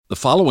The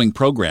following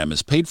program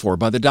is paid for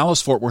by the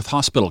Dallas-Fort Worth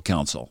Hospital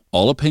Council.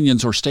 All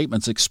opinions or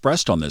statements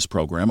expressed on this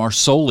program are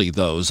solely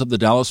those of the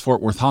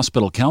Dallas-Fort Worth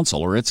Hospital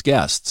Council or its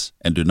guests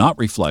and do not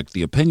reflect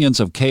the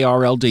opinions of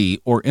KRLD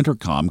or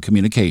Intercom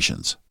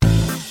Communications.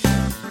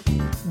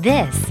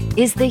 This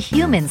is the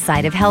human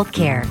side of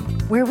healthcare,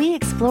 where we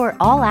explore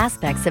all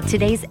aspects of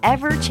today's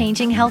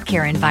ever-changing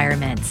healthcare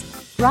environment.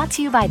 Brought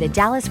to you by the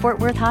Dallas-Fort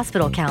Worth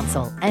Hospital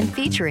Council and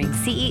featuring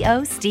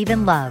CEO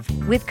Stephen Love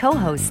with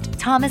co-host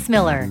Thomas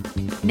Miller.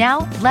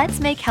 Now, let's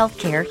make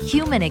healthcare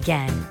human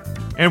again.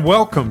 And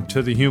welcome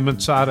to the human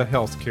side of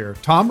healthcare.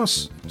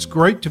 Thomas, it's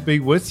great to be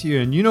with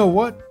you. And you know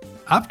what?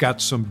 I've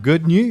got some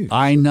good news.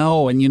 I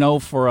know.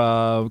 And for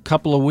a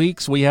couple of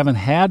weeks, we haven't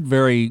had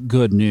very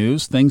good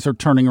news. Things are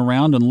turning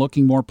around and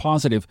looking more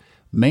positive.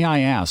 May I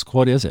ask,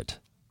 what is it?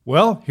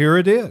 Well, here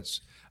it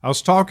is. I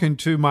was talking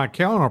to my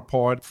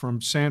counterpart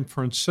from San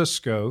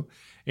Francisco,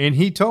 and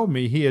he told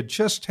me he had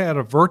just had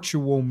a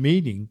virtual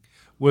meeting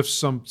with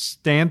some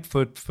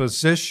Stanford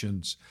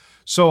physicians.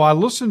 So I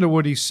listened to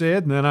what he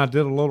said, and then I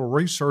did a little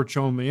research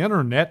on the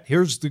internet.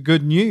 Here's the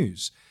good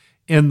news.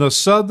 In the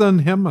Southern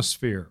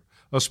Hemisphere,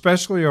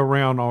 especially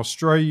around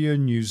Australia,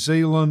 New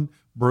Zealand,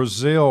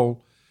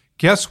 Brazil,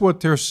 guess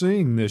what they're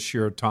seeing this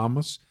year,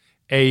 Thomas?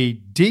 A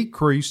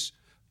decrease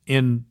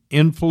in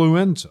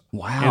influenza.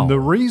 Wow. And the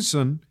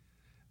reason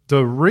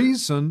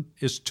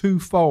is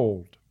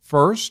twofold.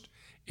 First,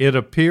 it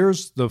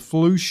appears the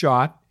flu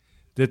shot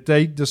that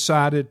they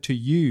decided to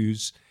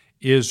use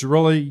is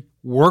really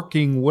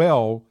working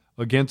well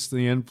against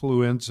the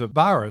influenza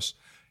virus.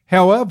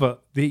 However,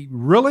 the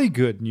really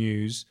good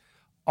news,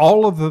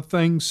 all of the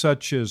things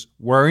such as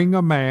wearing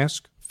a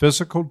mask,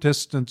 physical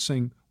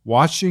distancing,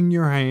 washing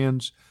your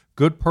hands,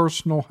 good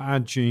personal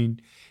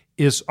hygiene,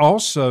 is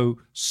also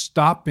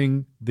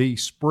stopping the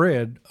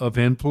spread of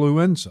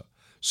influenza.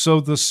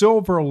 So the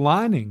silver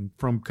lining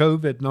from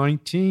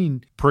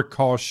COVID-19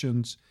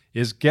 precautions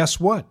is, guess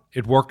what?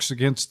 It works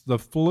against the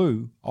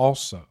flu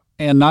also.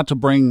 And not to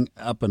bring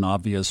up an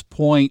obvious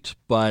point,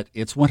 but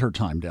it's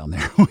wintertime down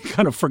there. We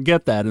kind of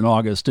forget that in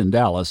August in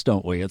Dallas,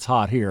 don't we? It's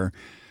hot here.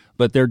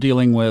 But they're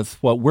dealing with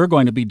what we're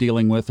going to be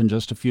dealing with in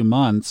just a few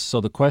months.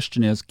 So the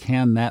question is,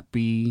 can that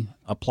be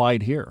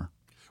applied here?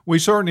 We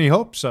certainly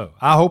hope so.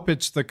 I hope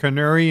it's the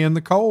canary in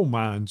the coal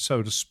mine,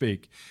 so to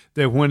speak,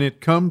 that when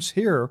it comes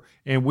here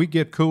and we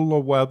get cooler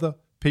weather,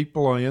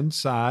 people are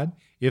inside.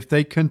 If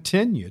they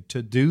continue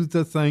to do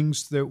the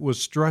things that we're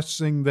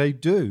stressing they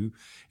do,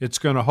 it's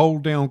going to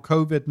hold down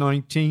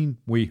COVID-19,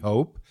 we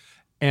hope,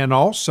 and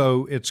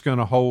also it's going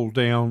to hold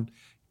down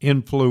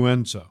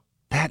influenza.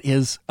 That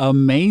is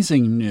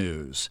amazing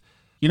news.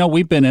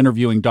 We've been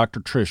interviewing Dr.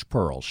 Trish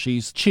Perl.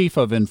 She's chief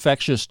of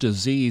infectious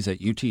disease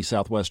at UT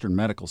Southwestern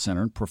Medical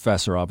Center,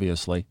 professor,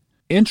 obviously.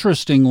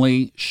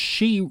 Interestingly,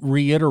 she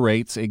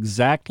reiterates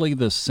exactly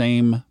the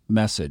same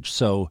message.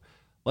 So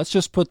let's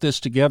just put this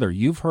together.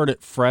 You've heard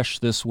it fresh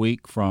this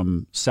week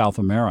from South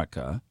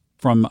America,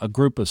 from a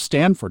group of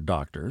Stanford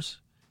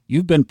doctors.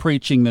 You've been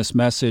preaching this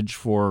message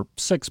for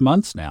 6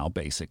 months now,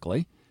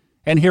 basically.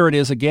 And here it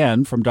is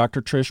again from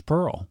Dr. Trish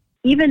Perl.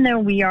 Even though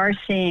we are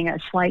seeing a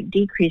slight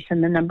decrease in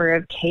the number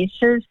of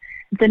cases,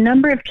 the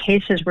number of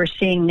cases we're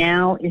seeing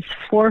now is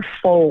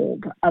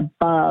fourfold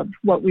above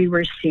what we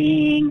were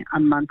seeing a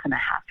month and a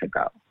half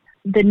ago.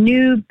 The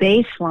new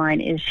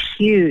baseline is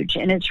huge,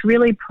 and it's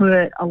really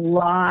put a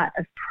lot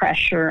of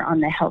pressure on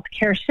the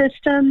healthcare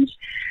systems,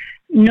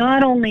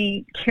 not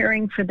only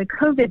caring for the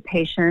COVID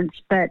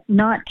patients, but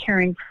not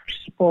caring for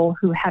people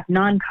who have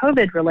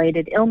non-COVID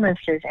related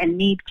illnesses and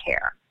need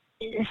care.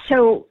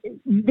 So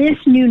this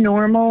new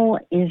normal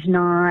is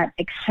not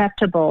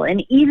acceptable.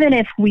 And even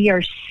if we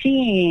are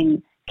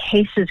seeing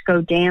cases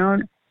go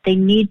down, they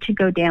need to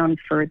go down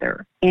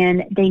further.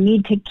 And they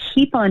need to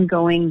keep on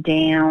going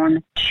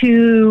down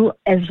to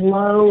as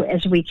low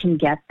as we can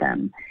get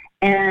them.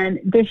 And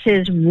this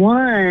is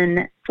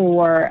one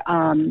for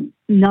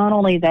not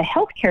only the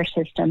healthcare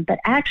system, but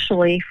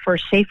actually for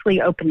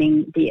safely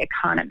opening the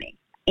economy.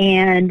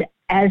 And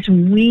as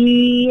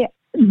we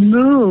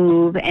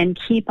move and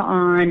keep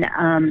on,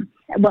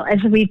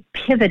 as we've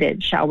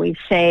pivoted, shall we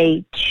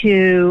say,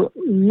 to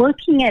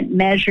looking at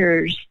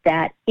measures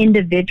that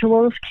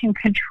individuals can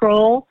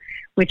control,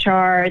 which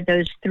are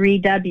those 3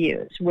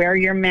 W's: wear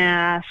your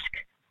mask,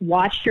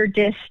 watch your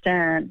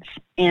distance,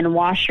 and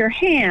wash your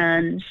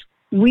hands.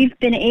 We've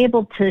been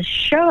able to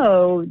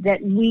show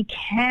that we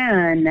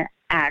can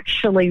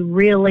actually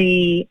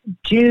really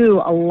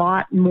do a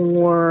lot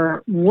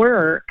more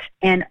work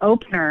and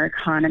open our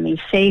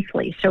economy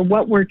safely. So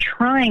what we're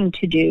trying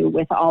to do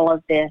with all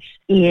of this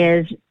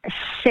is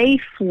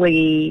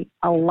safely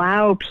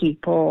allow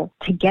people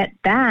to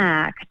get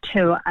back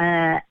to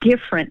a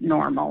different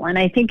normal. And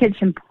I think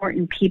it's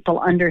important people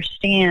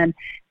understand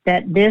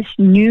that this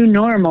new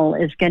normal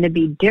is going to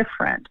be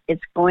different.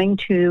 It's going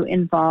to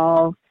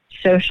involve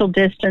social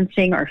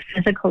distancing or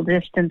physical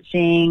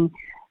distancing,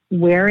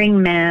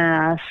 wearing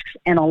masks,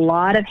 and a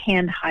lot of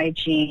hand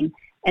hygiene.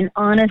 And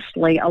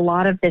honestly, a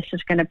lot of this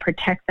is going to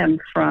protect them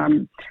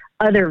from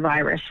other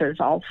viruses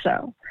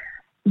also.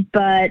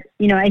 But,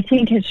 I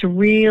think it's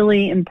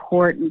really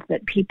important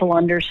that people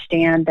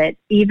understand that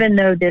even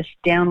though this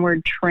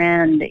downward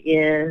trend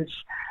is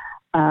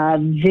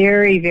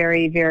very,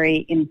 very,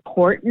 very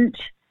important,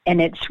 and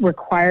it's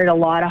required a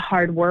lot of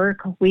hard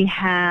work, we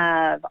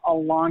have a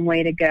long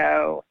way to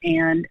go.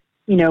 And,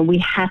 we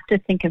have to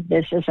think of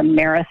this as a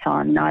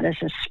marathon, not as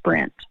a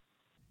sprint.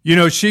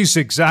 She's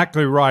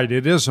exactly right.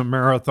 It is a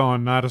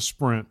marathon, not a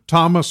sprint.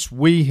 Thomas,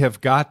 we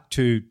have got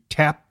to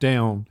tap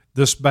down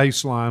this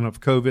baseline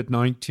of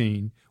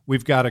COVID-19.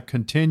 We've got to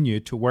continue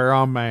to wear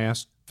our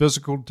masks,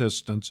 physical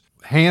distance,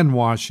 hand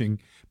washing,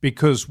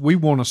 because we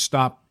want to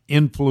stop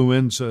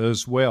influenza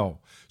as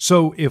well.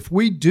 So if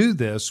we do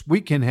this,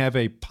 we can have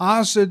a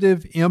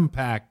positive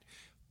impact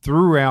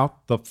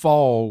throughout the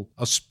fall,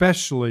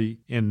 especially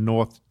in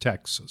North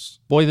Texas.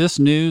 Boy, this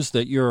news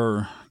that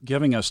you're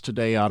giving us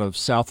today out of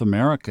South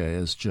America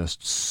is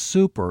just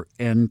super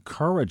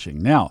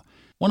encouraging. Now,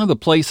 one of the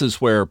places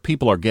where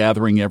people are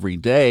gathering every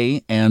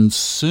day and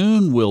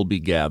soon will be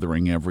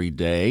gathering every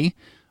day,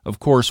 of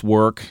course,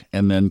 work,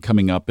 and then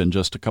coming up in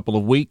just a couple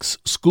of weeks,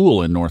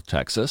 school in North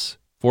Texas.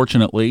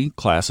 Fortunately,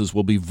 classes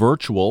will be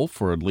virtual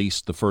for at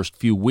least the first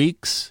few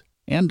weeks.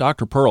 And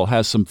Dr. Perl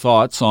has some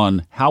thoughts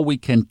on how we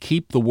can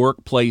keep the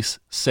workplace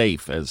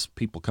safe as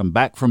people come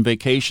back from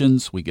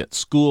vacations, we get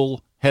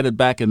school headed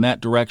back in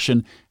that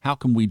direction. How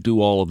can we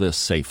do all of this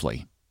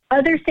safely?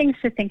 Other things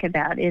to think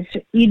about is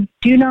you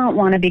do not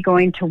want to be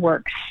going to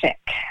work sick.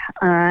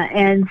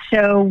 And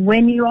so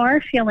when you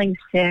are feeling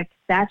sick,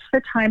 that's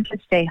the time to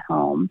stay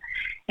home.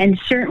 And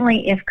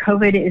certainly if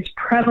COVID is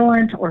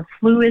prevalent or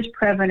flu is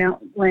prevalent,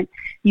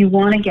 you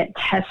want to get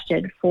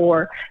tested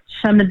for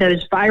some of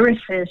those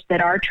viruses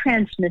that are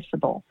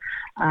transmissible.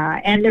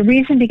 And the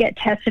reason to get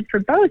tested for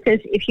both is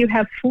if you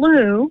have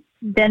flu,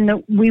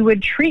 then we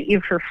would treat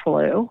you for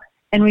flu,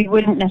 and we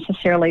wouldn't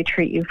necessarily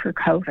treat you for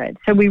COVID.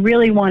 So we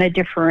really want to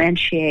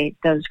differentiate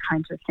those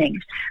kinds of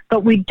things.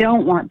 But we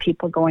don't want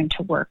people going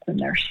to work when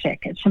they're sick.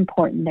 It's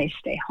important they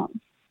stay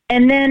home.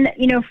 And then,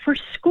 for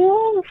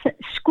schools,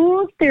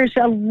 there's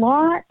a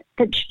lot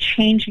that's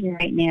changing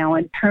right now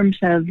in terms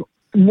of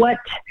what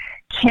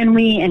can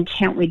we and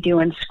can't we do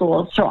in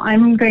schools. So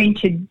I'm going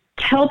to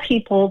tell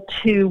people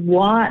to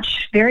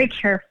watch very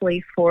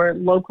carefully for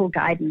local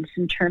guidance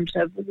in terms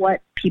of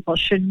what people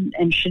should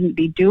and shouldn't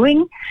be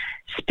doing.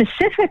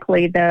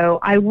 Specifically, though,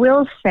 I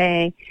will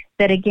say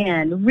that,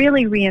 again,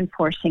 really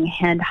reinforcing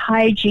hand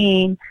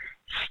hygiene,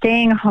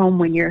 staying home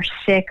when you're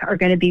sick are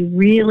going to be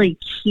really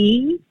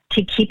key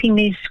to keeping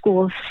these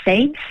schools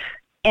safe.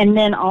 And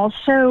then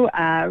also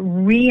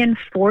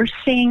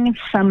reinforcing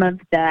some of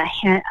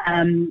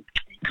the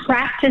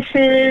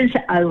practices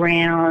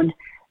around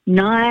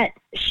not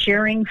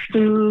sharing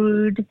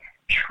food,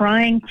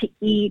 trying to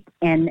eat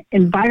in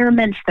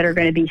environments that are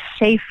going to be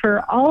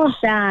safer. All of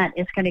that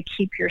is going to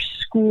keep your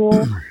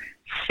school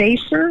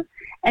safer.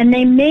 And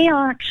they may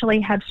actually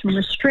have some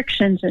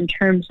restrictions in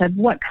terms of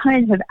what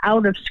kinds of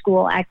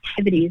out-of-school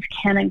activities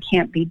can and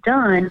can't be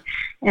done.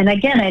 And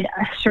again, I'd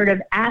sort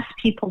of ask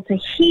people to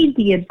heed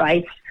the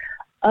advice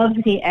of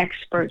the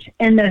experts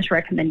and those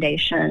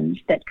recommendations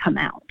that come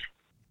out.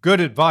 Good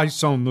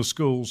advice on the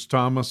schools,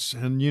 Thomas.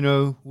 And,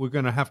 we're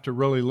going to have to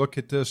really look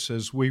at this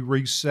as we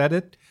reset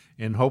it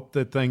and hope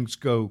that things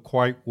go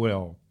quite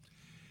well.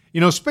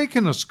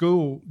 Speaking of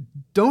school,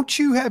 don't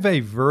you have a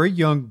very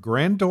young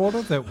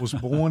granddaughter that was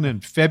born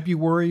in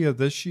February of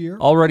this year?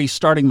 Already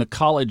starting the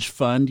college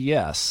fund,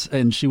 yes.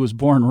 And she was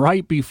born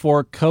right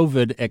before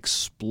COVID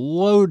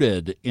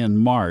exploded in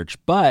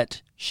March,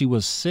 but she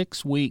was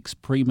 6 weeks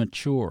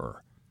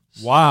premature.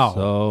 Wow.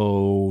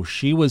 So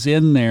she was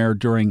in there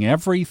during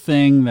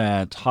everything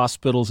that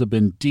hospitals have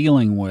been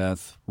dealing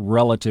with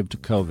relative to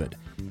COVID.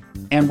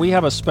 And we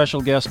have a special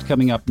guest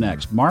coming up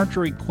next.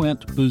 Marjorie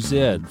Quint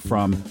Buzid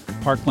from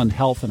Parkland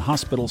Health and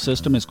Hospital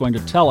System is going to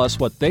tell us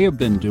what they have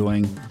been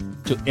doing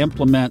to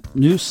implement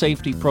new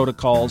safety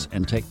protocols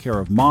and take care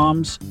of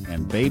moms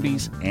and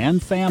babies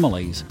and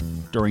families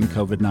during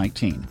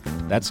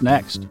COVID-19. That's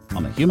next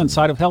on the Human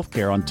Side of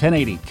Healthcare on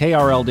 1080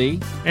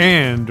 KRLD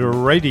and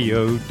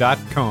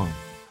radio.com.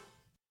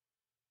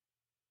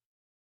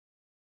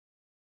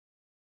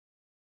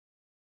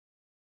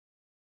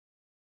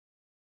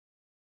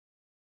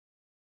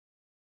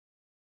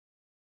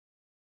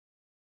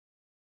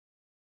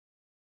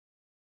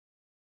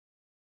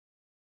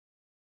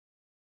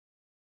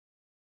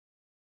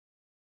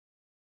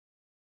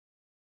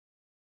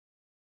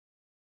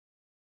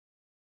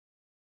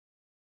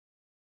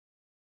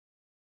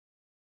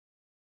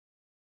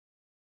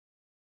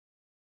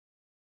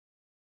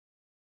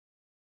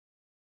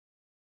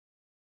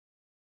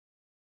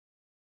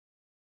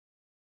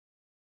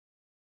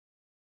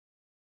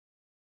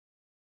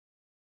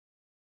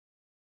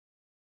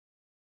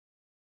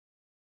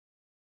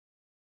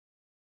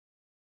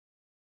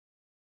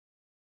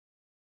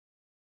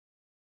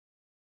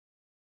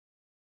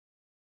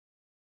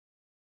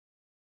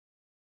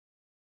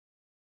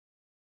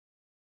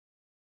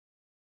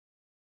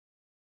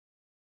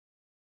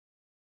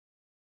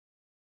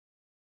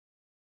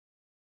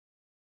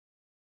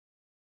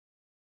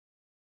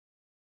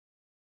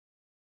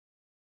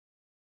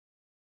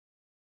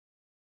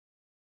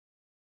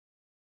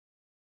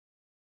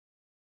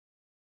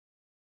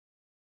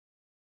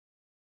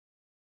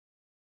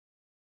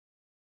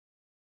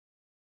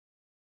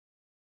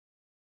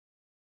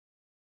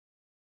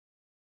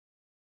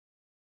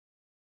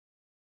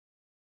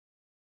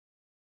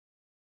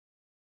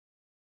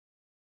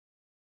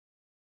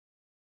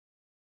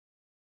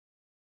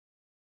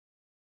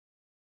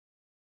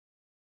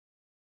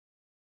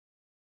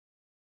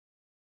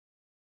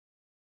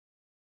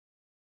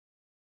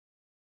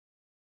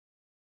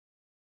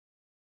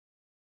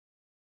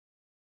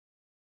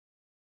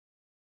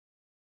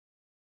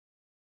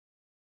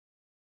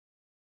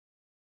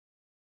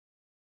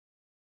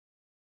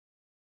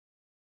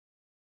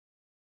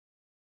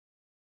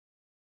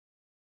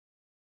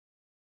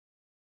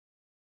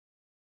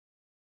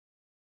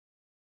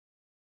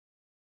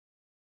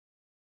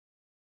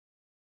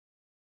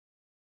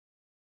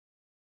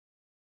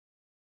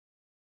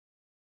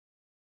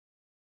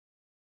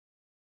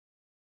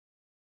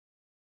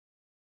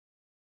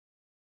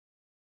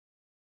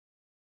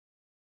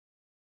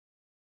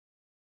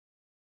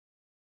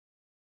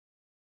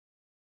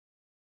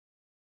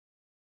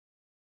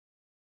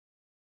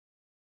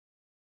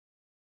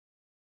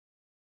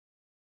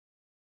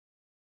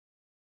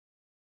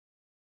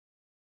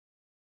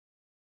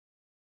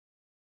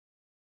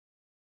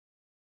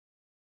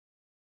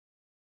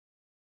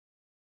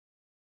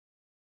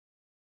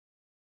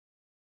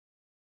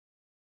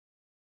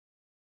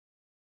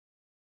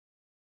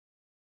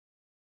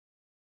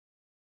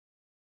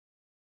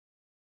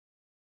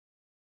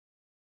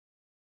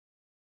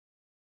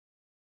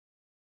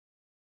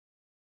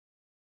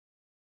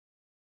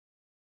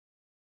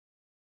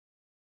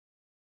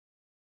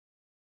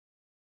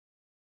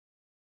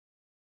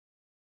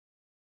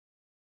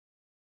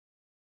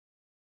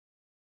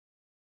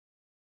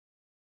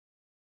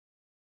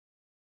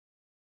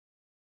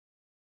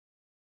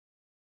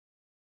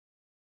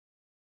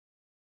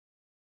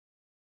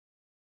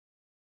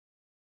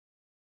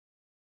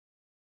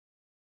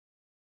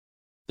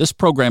 This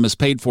program is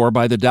paid for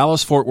by the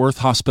Dallas-Fort Worth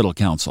Hospital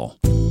Council.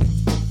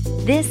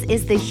 This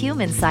is the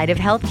human side of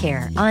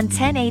healthcare on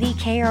 1080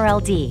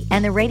 KRLD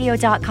and the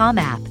radio.com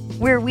app,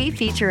 where we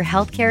feature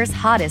healthcare's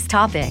hottest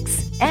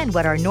topics and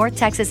what our North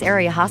Texas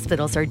area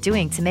hospitals are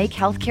doing to make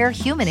healthcare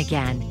human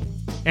again.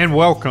 And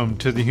welcome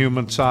to the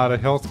human side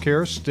of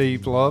healthcare.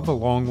 Steve Love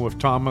along with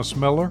Thomas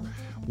Miller.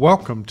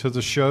 Welcome to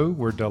the show.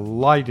 We're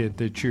delighted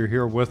that you're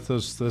here with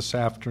us this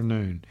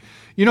afternoon.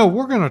 You know,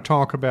 we're going to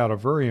talk about a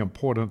very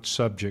important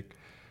subject,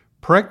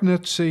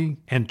 pregnancy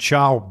and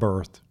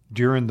childbirth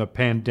during the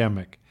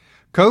pandemic.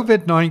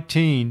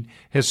 COVID-19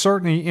 has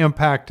certainly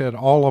impacted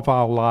all of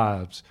our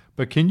lives,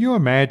 but can you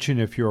imagine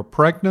if you're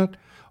pregnant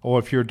or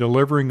if you're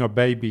delivering a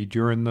baby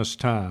during this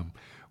time?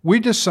 We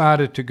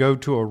decided to go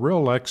to a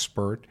real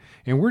expert,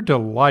 and we're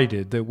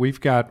delighted that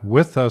we've got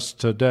with us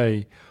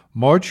today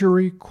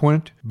Marjorie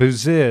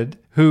Quint-Buzid,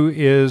 who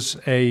is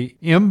a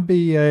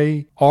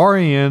MBA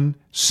RN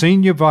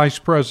Senior Vice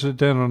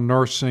President of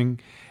Nursing,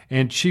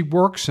 and she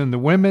works in the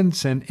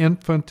Women's and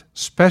Infant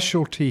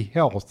Specialty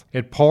Health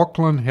at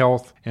Parkland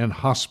Health and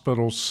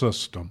Hospital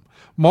System.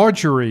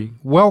 Marjorie,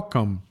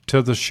 welcome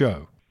to the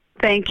show.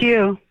 Thank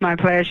you. My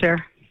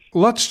pleasure.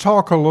 Let's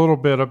talk a little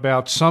bit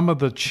about some of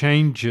the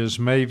changes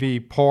maybe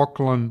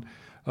Parkland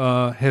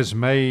has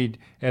made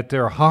at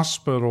their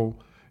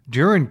hospital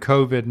during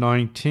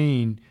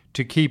COVID-19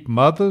 to keep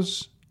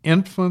mothers,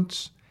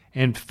 infants,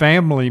 and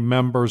family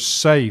members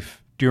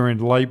safe during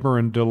labor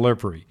and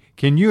delivery.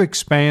 Can you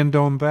expand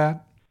on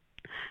that?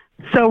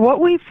 So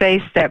what we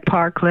faced at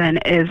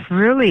Parkland is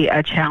really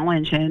a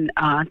challenge and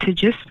to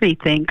just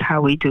rethink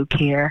how we do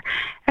care.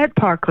 At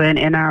Parkland,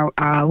 in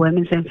our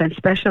Women's Infant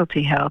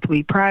Specialty Health,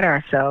 we pride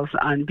ourselves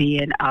on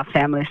being a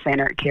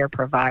family-centered care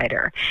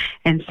provider.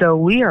 And so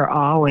we are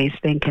always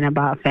thinking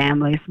about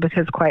families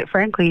because, quite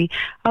frankly,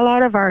 a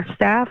lot of our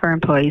staff or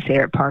employees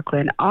here at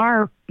Parkland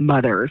are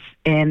mothers,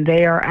 and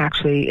they are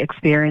actually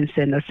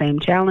experiencing the same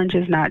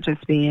challenges, not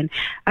just being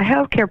a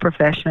healthcare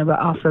professional, but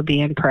also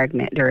being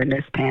pregnant during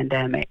this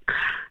pandemic.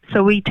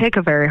 So we take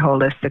a very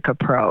holistic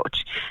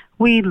approach.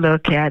 We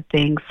look at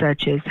things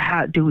such as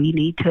how do we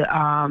need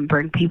to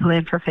bring people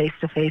in for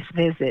face-to-face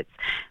visits.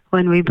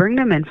 When we bring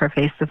them in for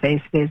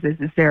face-to-face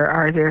visits,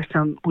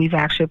 we've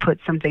actually put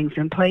some things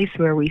in place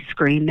where we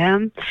screen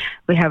them.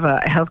 We have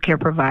a healthcare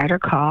provider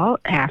call,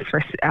 ask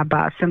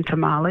about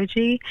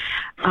symptomology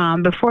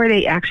before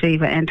they actually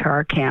even enter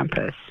our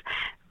campus.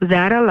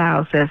 That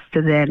allows us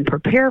to then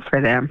prepare for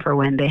them for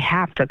when they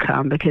have to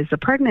come because the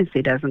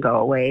pregnancy doesn't go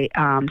away.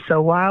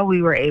 So while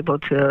we were able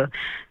to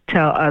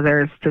tell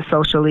others to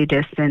socially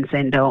distance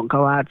and don't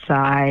go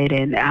outside,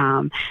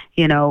 and,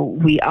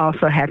 we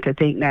also had to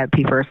think that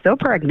people are still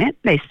pregnant.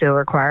 They still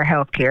require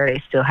health care.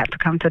 They still have to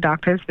come to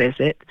doctor's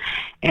visit.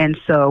 And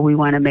so we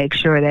want to make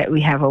sure that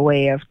we have a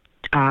way of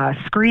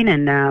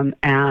screening them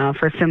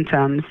for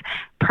symptoms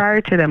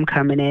prior to them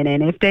coming in.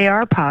 And if they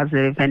are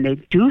positive and they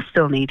do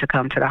still need to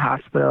come to the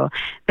hospital,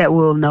 that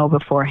we'll know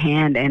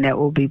beforehand and that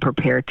we'll be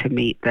prepared to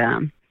meet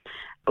them.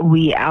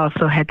 We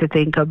also had to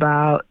think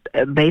about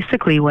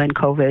basically when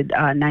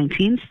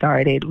COVID-19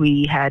 started,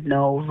 we had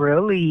no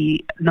real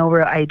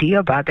idea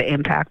about the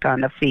impact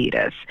on the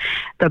fetus,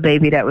 the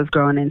baby that was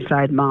growing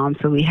inside mom.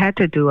 So we had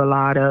to do a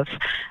lot of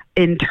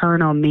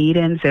internal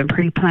meetings and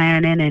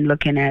pre-planning and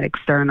looking at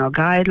external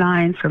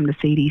guidelines from the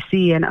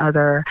CDC and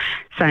other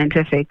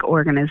scientific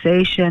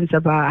organizations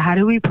about how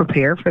do we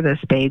prepare for this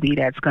baby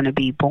that's going to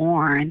be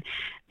born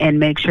and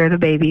make sure the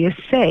baby is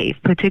safe,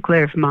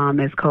 particularly if mom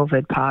is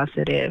COVID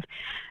positive.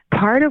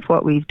 Part of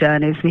what we've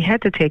done is we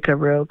had to take a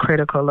real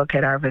critical look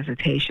at our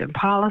visitation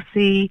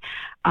policy.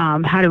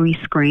 How do we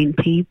screen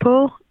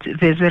people,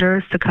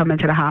 visitors to come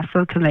into the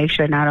hospital to make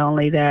sure not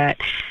only that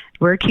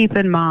we're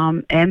keeping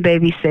mom and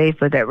baby safe,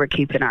 but that we're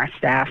keeping our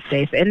staff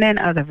safe, and then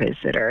other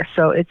visitors.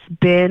 So it's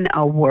been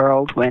a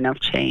whirlwind of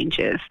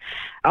changes.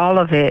 All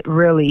of it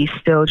really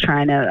still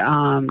trying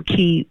to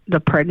keep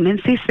the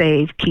pregnancy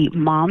safe, keep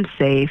mom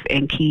safe,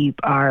 and keep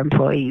our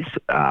employees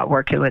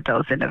working with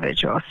those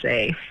individuals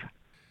safe.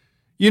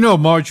 You know,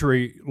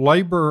 Marjorie,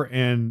 labor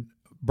and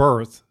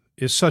birth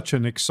is such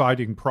an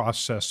exciting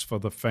process for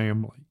the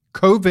family.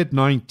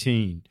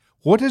 COVID-19,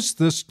 what has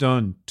this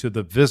done to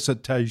the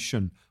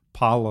visitation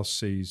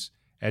policies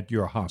at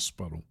your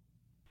hospital?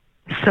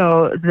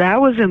 So that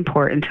was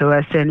important to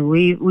us, and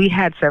we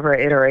had several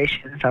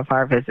iterations of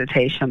our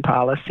visitation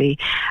policy.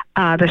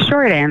 The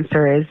short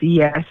answer is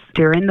yes.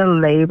 During the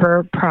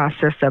labor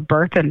process,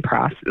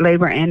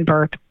 labor and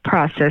birth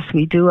process,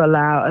 we do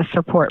allow a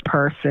support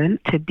person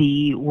to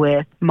be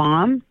with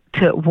mom.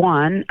 She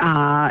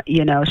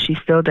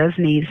still does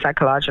need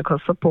psychological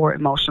support,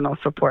 emotional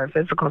support,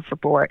 physical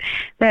support,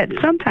 that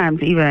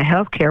sometimes even a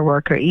healthcare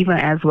worker, even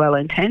as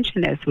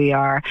well-intentioned as we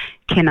are,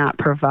 cannot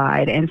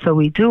provide. And so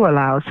we do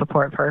allow a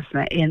support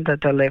person in the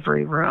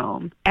delivery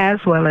room,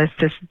 as well as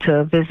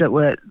to visit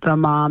with the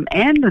mom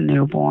and the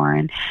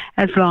newborn,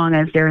 as long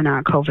as they're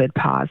not COVID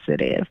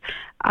positive.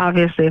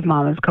 Obviously, if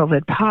mom is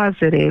COVID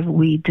positive,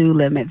 we do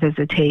limit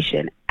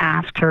visitation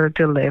after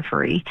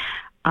delivery.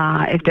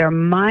 If they're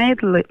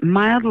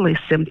mildly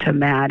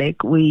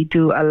symptomatic, we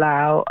do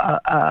allow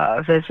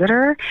a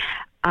visitor.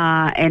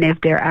 And if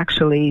they're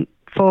actually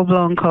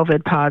full-blown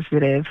COVID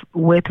positive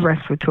with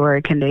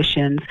respiratory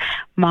conditions,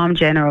 mom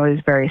generally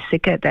is very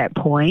sick at that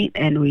point,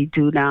 and we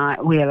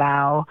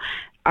allow.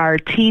 Our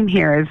team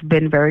here has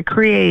been very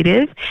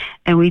creative,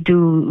 and we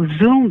do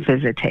Zoom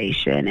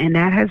visitation, and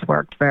that has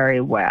worked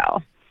very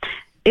well.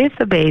 If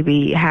the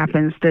baby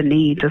happens to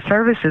need the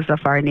services of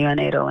our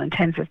neonatal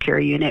intensive care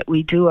unit,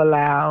 we do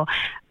allow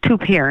 2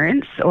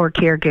 parents or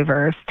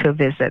caregivers to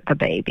visit the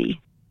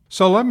baby.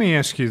 So let me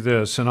ask you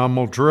this, and I'm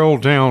going to drill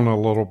down a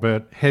little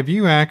bit. Have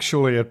you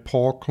actually at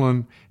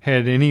Parkland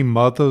had any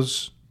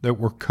mothers that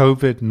were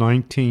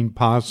COVID-19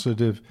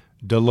 positive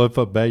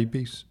deliver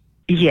babies?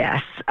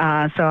 Yes.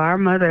 So our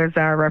mothers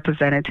are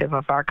representative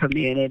of our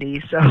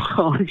community. So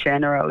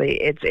generally,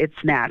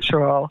 it's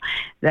natural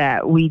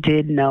that we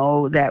did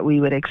know that we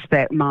would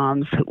expect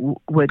moms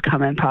would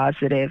come in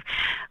positive.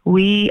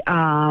 We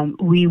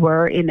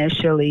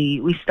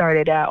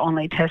started out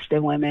only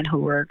testing women who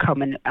were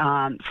coming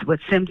with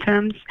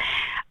symptoms.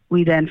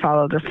 We then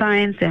followed the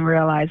science and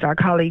realized our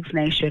colleagues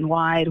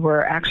nationwide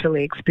were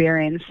actually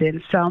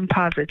experiencing some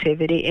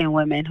positivity in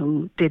women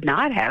who did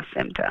not have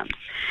symptoms.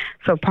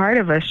 So part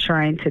of us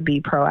trying to be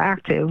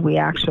proactive, we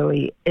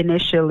actually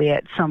initially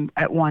at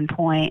one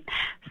point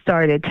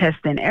started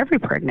testing every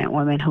pregnant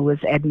woman who was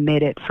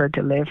admitted for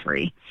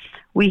delivery.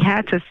 We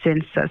had to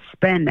since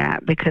suspend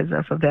that because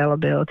of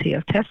availability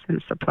of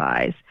testing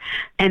supplies.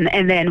 And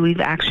then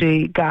we've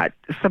actually got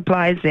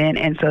supplies in,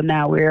 and so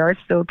now we are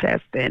still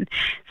testing.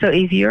 So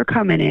if you're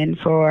coming in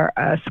for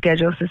a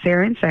scheduled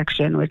cesarean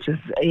section, which is,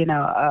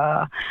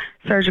 a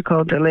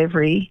surgical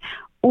delivery,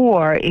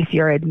 or if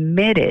you're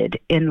admitted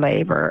in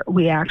labor,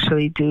 we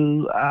actually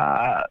do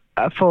a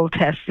full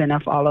testing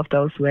of all of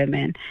those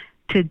women.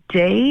 To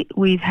date,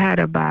 we've had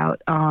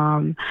about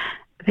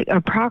I think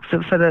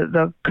approximately for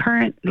the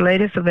current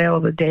latest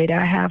available data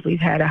I have, we've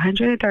had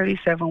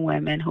 137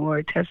 women who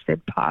were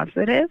tested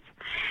positive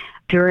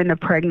during the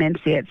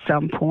pregnancy at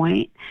some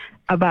point.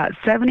 About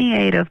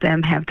 78 of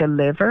them have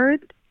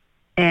delivered,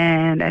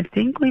 and I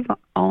think we've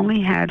only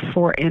had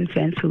 4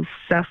 infants who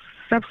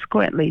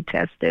subsequently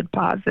tested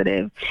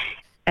positive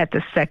at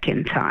the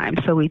second time.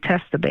 So we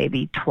test the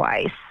baby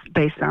twice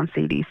based on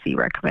CDC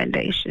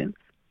recommendations.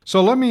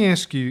 So let me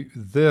ask you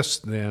this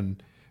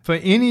then. For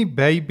any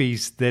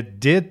babies that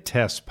did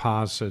test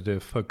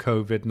positive for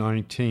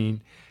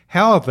COVID-19,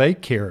 how are they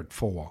cared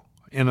for?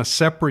 In a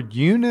separate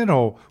unit,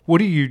 or what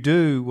do you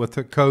do with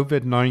a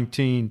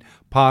COVID-19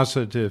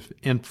 positive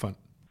infant?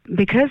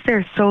 Because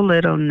there's so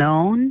little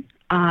known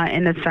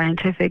in the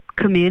scientific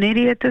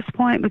community at this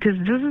point, because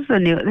this is a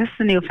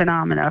new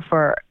phenomena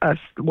for us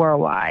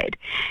worldwide.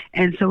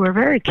 And so we're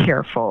very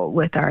careful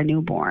with our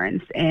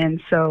newborns.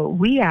 And so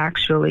we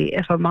actually,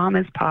 if a mom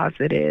is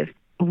positive,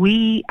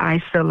 we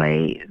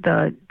isolate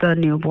the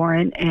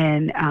newborn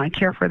and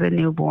care for the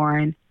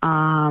newborn.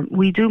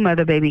 We do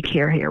mother-baby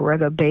care here, where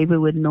the baby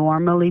would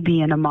normally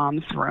be in a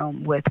mom's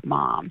room with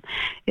mom.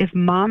 If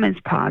mom is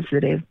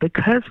positive,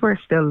 because we're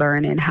still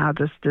learning how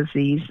this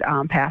disease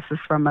passes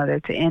from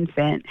mother to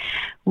infant,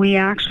 we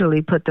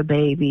actually put the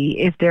baby,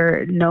 if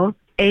there are no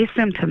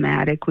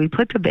asymptomatic, we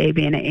put the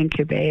baby in an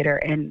incubator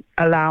and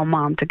allow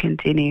mom to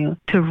continue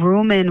to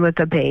room in with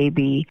the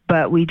baby.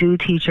 But we do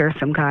teach her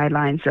some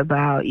guidelines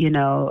about,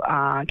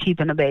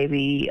 keeping the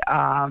baby,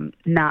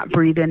 not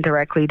breathing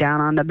directly down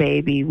on the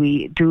baby.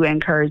 We do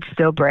encourage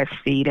still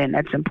breastfeeding.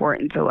 That's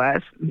important to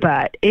us.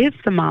 But if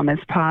the mom is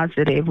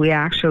positive,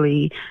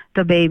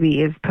 the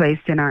baby is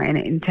placed in our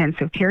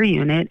intensive care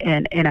unit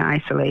in an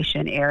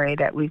isolation area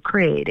that we've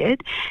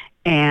created.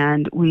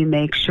 And we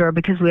make sure,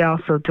 because we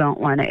also don't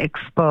want to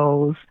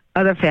expose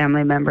other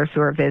family members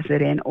who are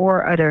visiting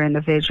or other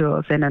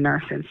individuals in the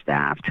nursing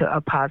staff to a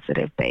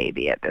positive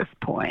baby at this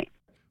point.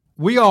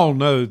 We all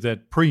know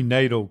that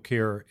prenatal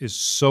care is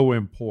so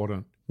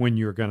important when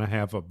you're going to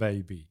have a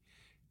baby.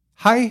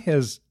 How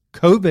has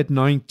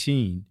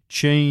COVID-19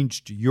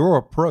 changed your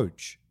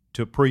approach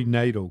to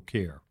prenatal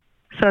care?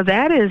 So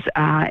that is,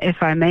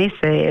 if I may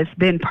say, it's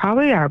been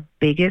probably our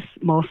biggest,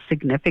 most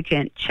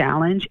significant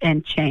challenge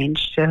and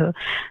change to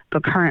the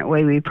current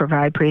way we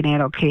provide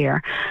prenatal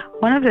care.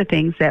 One of the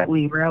things that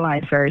we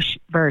realized very,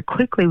 very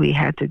quickly we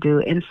had to do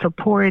in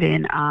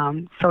supporting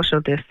social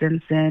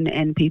distancing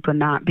and people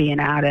not being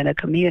out in a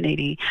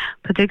community,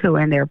 particularly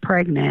when they're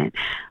pregnant,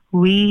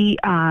 we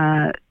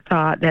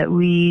thought that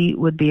it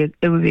would be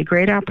a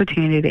great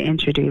opportunity to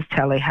introduce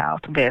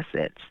telehealth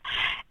visits.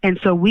 And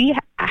so we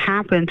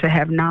happen to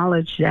have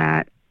knowledge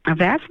that a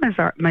vast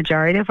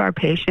majority of our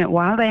patients,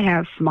 while they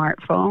have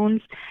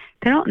smartphones,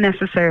 they don't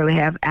necessarily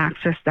have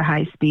access to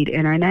high-speed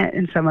internet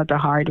and some of the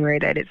hardware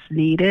that is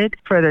needed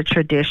for the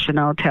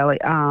traditional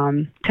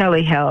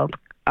telehealth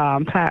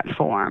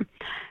platform.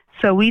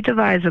 So we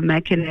devised a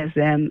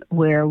mechanism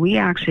where we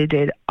actually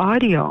did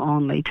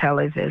audio-only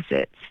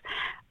televisits.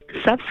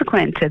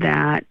 Subsequent to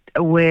that,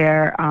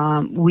 where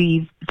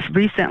we've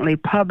recently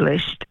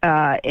published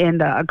in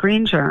the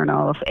Green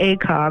Journal of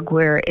ACOG,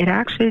 where it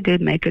actually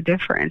did make a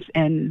difference,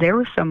 and there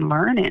were some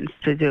learnings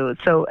to do.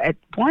 So at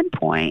one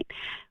point,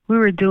 we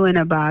were doing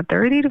about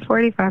 30 to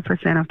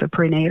 45% of the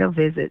prenatal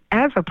visits,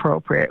 as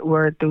appropriate,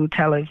 were through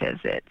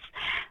televisits.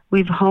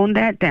 We've honed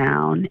that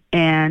down,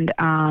 and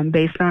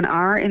based on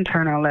our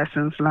internal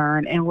lessons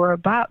learned, and we're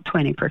about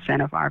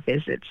 20% of our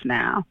visits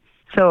now.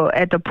 So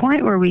at the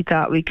point where we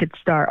thought we could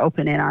start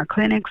opening our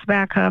clinics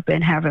back up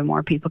and having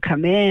more people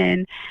come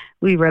in,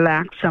 we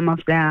relaxed some of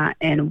that,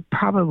 and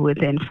probably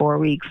within 4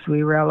 weeks,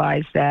 we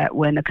realized that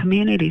when the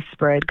community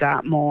spread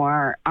got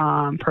more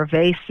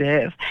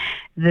pervasive,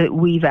 that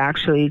we've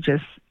actually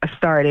just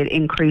started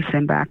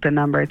increasing back the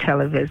number of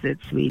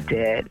televisits we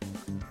did.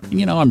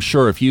 You know, I'm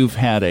sure if you've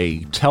had a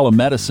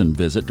telemedicine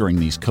visit during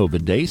these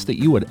COVID days that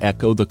you would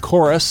echo the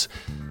chorus.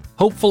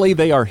 Hopefully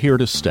they are here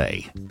to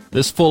stay.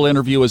 This full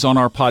interview is on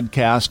our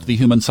podcast, The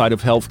Human Side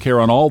of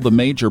Healthcare, on all the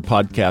major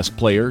podcast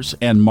players,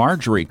 and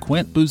Marjorie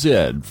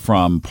Quint-Buzid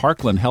from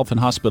Parkland Health and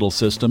Hospital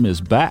System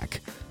is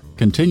back,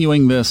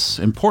 continuing this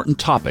important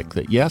topic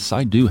that, yes,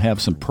 I do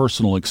have some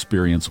personal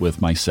experience with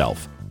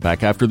myself.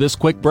 Back after this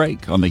quick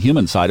break on The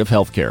Human Side of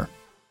Healthcare.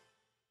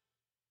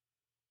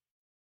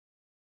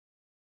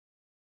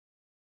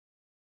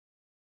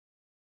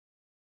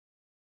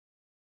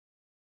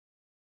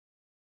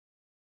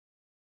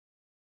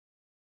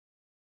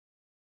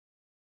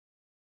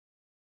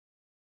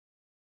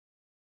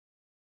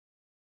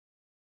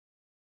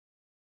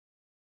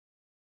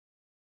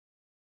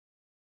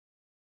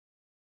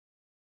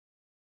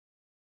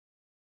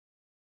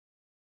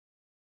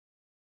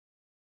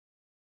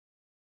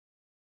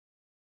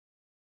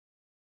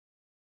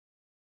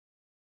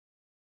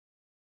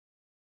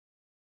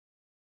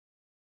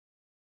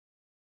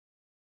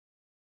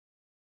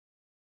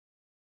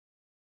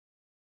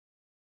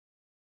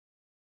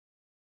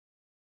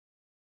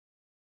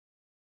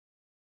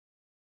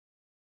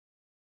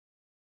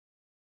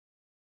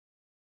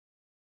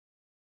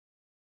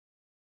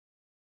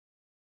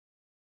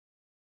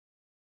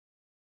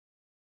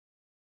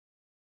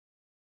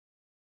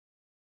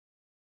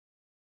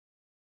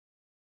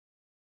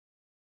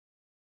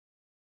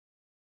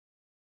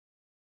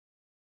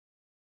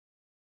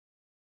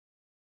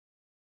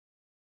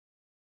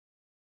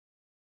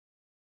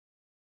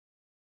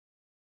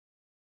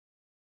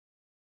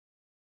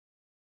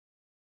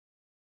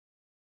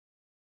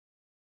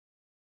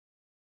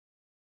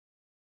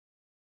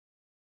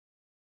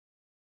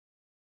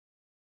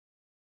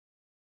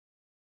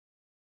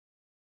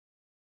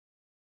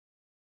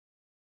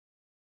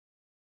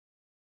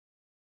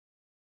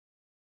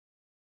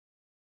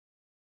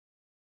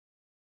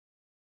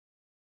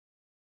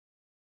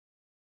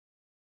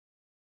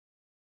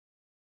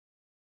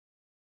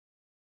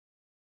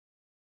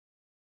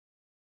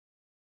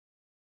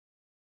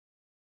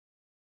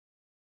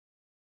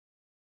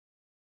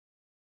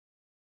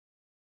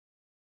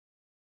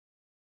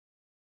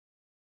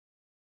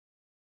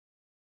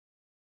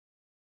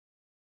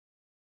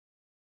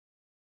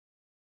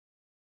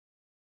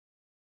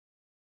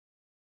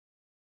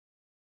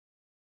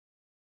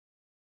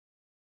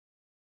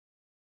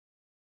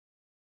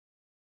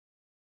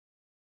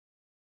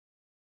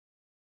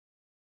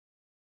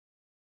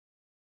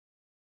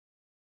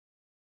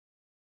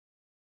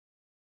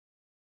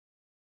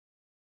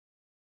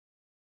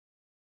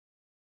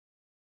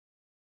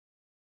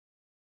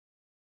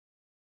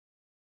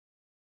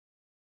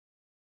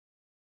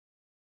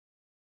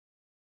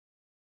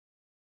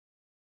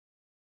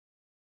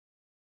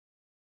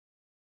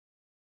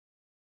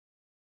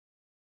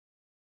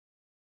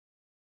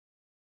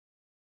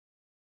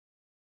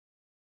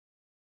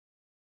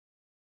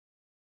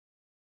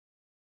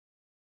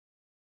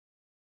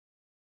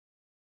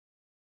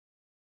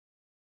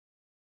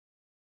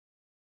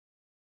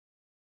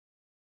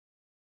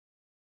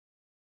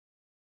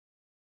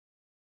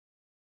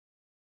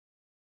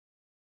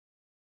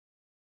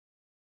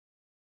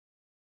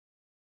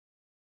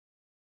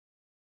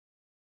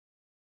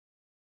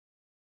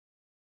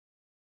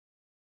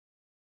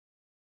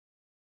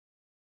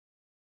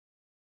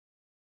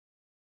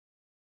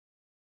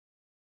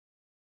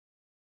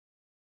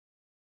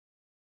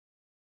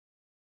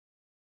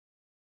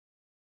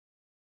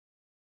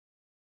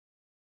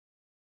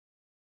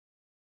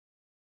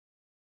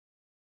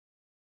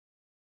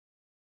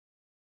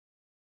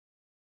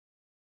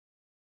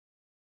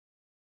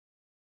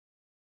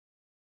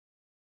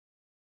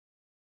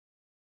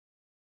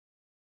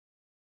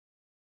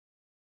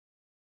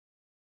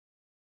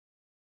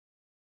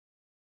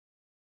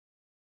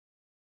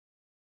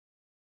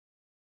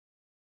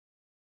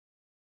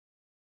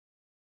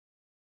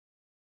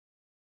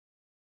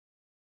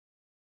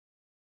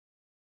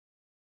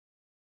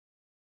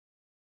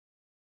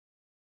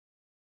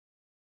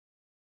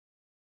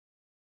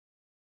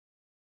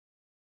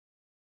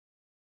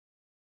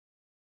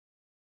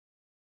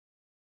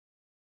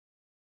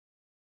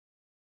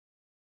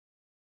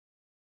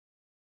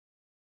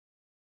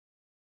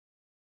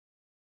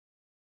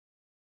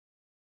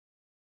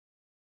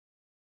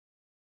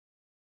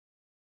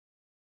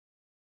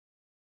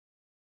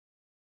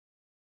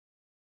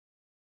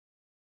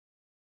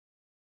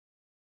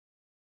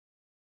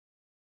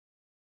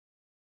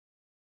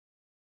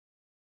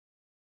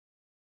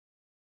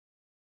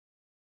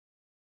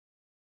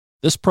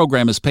 This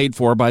program is paid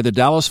for by the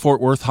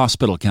Dallas-Fort Worth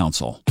Hospital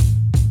Council.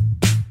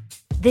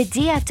 The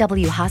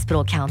DFW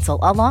Hospital Council,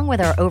 along with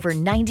our over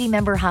 90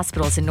 member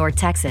hospitals in North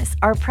Texas,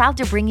 are proud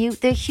to bring you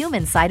the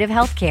human side of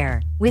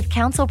healthcare with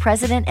Council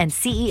President and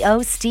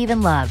CEO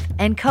Stephen Love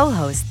and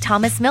co-host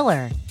Thomas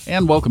Miller.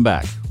 And welcome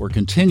back. We're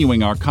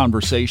continuing our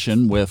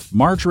conversation with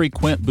Marjorie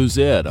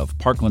Quint-Buzet of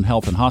Parkland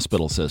Health and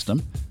Hospital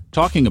System,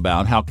 talking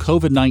about how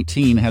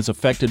COVID-19 has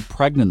affected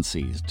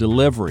pregnancies,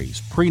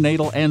 deliveries,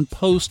 prenatal and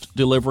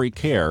post-delivery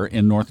care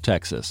in North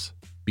Texas.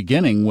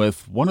 Beginning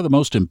with one of the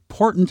most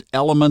important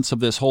elements of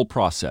this whole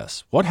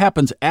process. What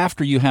happens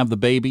after you have the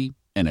baby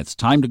and it's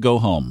time to go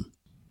home?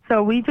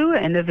 So we do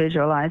an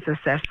individualized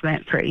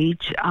assessment for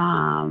each,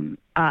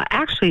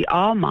 actually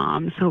all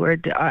moms who are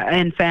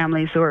and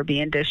families who are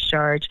being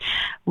discharged.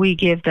 We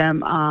give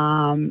them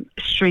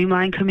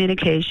streamlined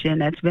communication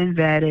that's been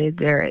vetted.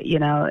 They're,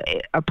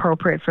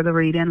 appropriate for the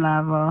reading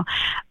level.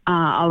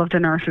 All of the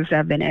nurses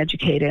have been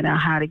educated on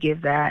how to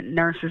give that,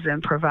 nurses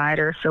and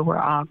providers, so we're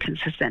all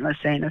consistently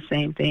saying the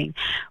same thing.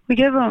 We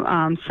give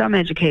them some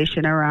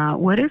education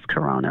around what is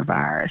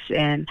coronavirus,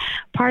 and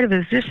part of it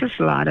is there's just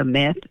a lot of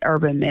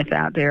urban myth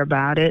out there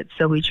about it,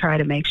 so we try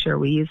to make sure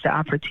we use the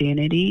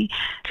opportunity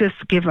to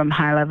give them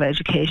high-level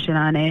education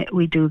on it.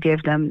 We do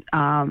give them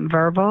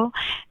verbal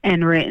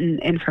and written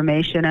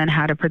information on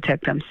how to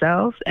protect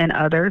themselves and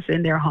others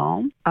in their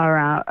home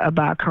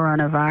about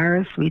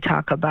coronavirus. We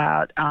talk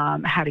about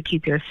how to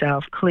keep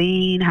yourself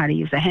clean, how to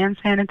use a hand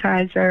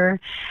sanitizer.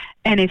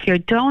 And if you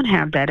don't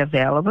have that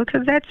available,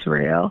 because that's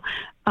real,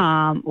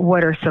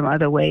 what are some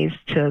other ways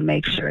to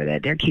make sure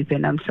that they're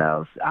keeping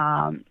themselves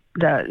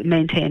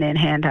maintaining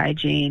hand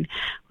hygiene?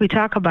 We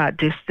talk about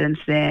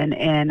distancing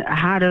and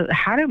how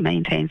to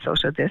maintain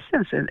social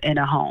distance in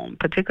a home,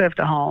 particularly if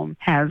the home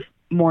has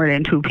more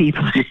than two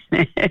people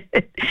in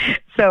it.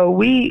 So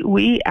we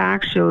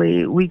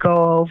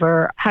go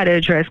over how to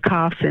address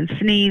coughs and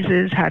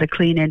sneezes, how to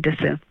clean and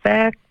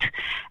disinfect,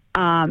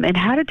 and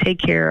how to take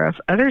care of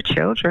other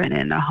children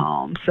in the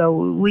home. So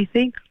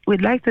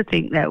we'd like to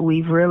think that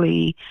we've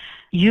really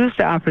used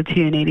the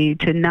opportunity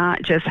to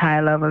not just high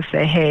level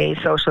say, hey,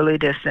 socially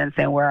distance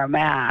and wear a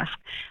mask,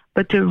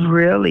 but to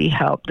really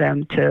help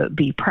them to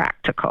be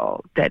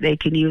practical, that they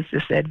can use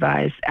this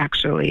advice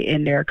actually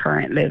in their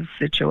current lived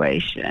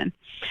situation.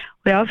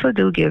 We also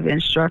do give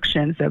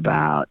instructions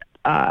about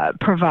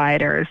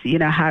providers,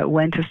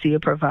 when to see a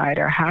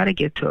provider, how to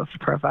get to a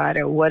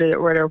provider, what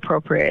are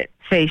appropriate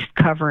face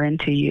covering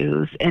to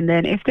use. And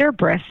then if they're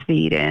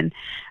breastfeeding,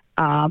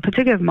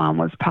 particularly if mom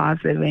was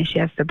positive and she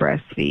has to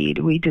breastfeed,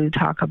 we do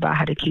talk about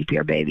how to keep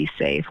your baby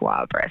safe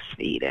while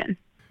breastfeeding.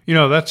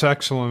 That's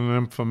excellent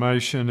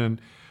information.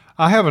 And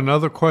I have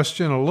another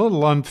question, a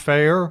little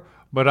unfair,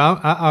 but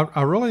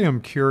I really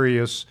am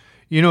curious.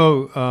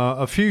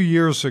 A few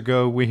years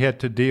ago, we had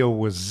to deal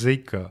with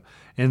Zika,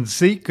 and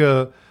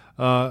Zika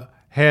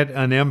had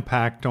an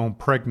impact on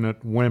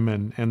pregnant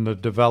women and the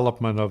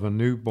development of a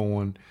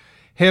newborn.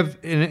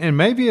 And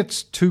maybe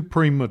it's too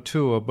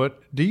premature,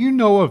 but do you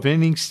know of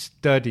any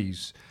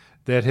studies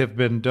that have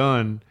been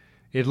done,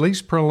 at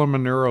least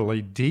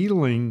preliminarily,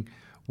 dealing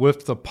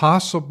with the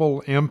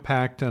possible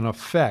impact and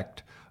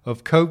effect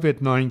of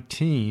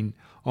COVID-19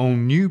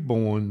 on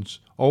newborns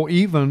or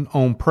even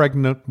on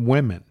pregnant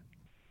women?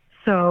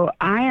 So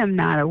I am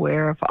not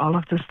aware of all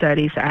of the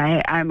studies.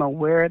 I'm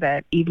aware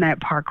that even at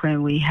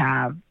Parkland, we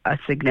have a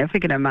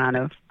significant amount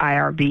of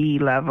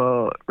IRB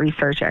level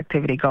research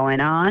activity going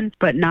on,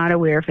 but not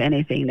aware of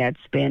anything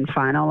that's been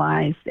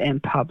finalized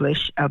and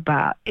published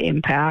about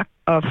impact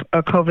of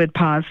a COVID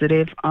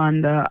positive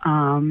on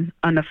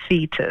the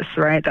fetus,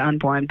 right, the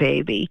unborn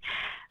baby.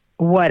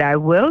 What I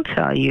will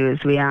tell you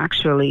is we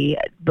actually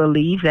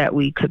believe that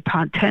we could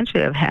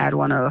potentially have had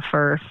one of the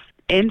first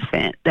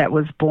infant that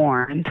was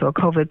born to a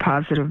COVID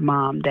positive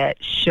mom that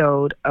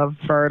showed a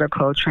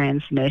vertical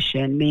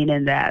transmission,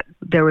 meaning that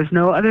there was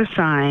no other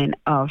sign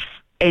of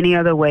any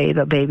other way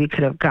the baby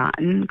could have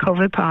gotten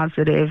COVID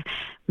positive,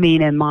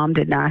 meaning mom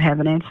did not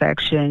have an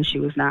infection. She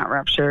was not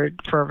ruptured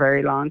for a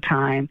very long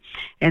time.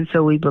 And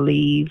so we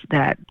believe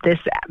that this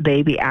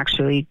baby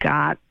actually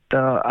got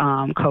the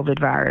COVID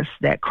virus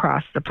that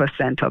crossed the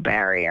placental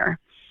barrier.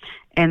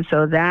 And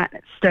so that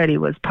study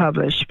was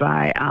published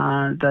by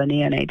the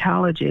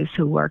neonatologists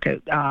who work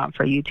at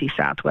for UT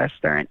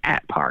Southwestern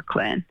at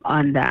Parkland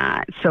on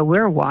that. So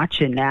we're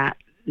watching that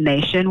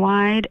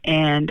nationwide,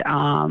 and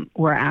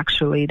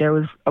there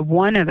was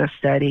one other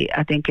study,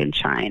 I think in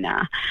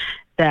China,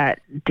 that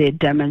did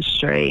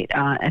demonstrate,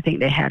 I think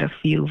they had a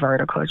few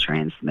vertical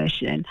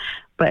transmission,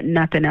 but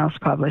nothing else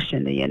published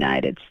in the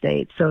United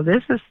States. So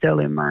this is still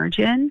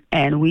emerging,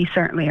 and we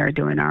certainly are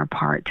doing our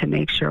part to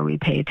make sure we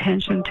pay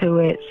attention to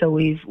it. So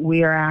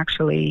we are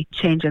actually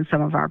changing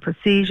some of our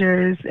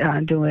procedures,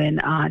 doing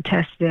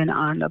testing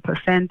on the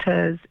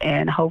placentas,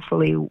 and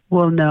hopefully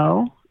we'll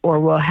know or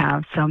we'll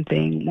have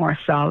something more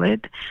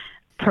solid.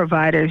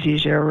 Providers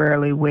usually are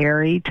really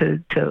wary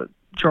to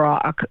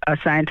draw a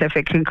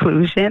scientific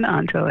conclusion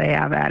until they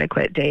have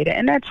adequate data,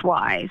 and that's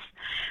wise.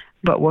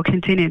 But we'll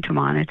continue to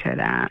monitor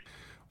that.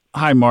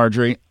 Hi,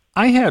 Marjorie.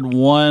 I had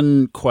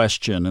one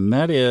question, and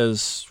that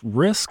is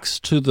risks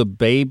to the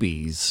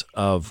babies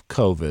of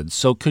COVID.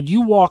 So could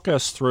you walk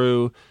us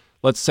through,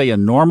 let's say, a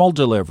normal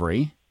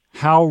delivery?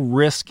 How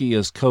risky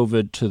is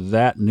COVID to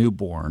that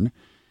newborn?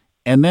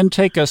 And then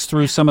take us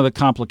through some of the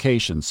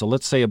complications. So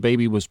let's say a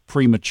baby was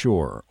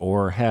premature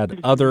or had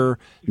other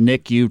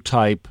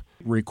NICU-type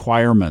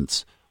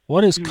requirements.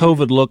 What does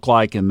COVID look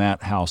like in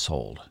that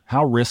household?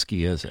 How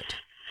risky is it?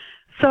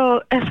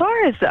 So as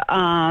far as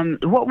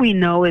what we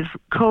know is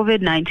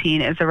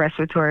COVID-19 is a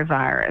respiratory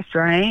virus,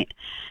 right?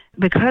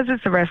 Because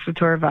it's a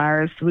respiratory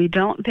virus, we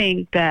don't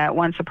think that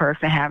once a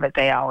person have it,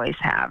 they always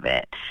have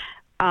it,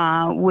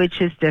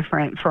 which is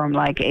different from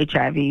like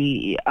HIV,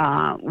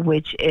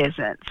 which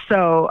isn't.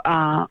 So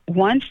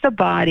once the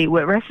body,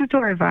 with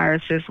respiratory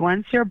viruses,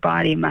 once your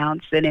body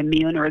mounts an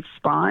immune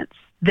response,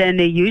 then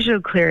they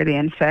usually clear the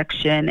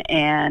infection,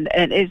 and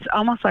it's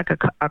almost like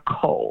a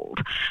cold.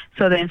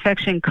 So the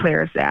infection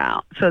clears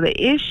out. So the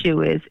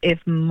issue is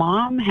if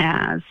mom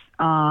is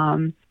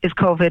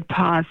COVID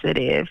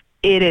positive,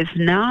 it is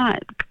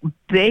not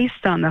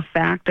based on the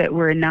fact that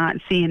we're not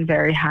seeing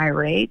very high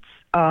rates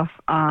of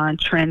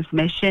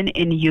transmission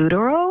in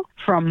utero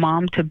from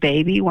mom to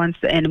baby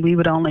and we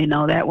would only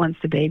know that once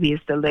the baby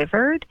is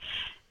delivered.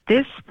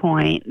 This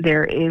point,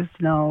 there is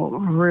no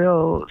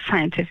real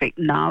scientific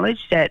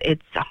knowledge that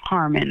it's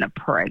harming the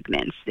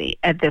pregnancy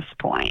at this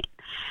point.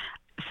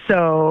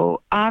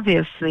 So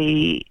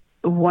obviously,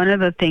 one of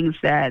the things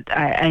that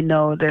I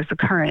know there's a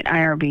current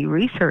IRB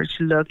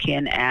research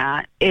looking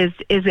at is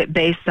it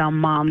based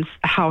on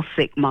how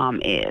sick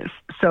mom is.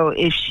 So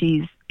if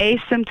she's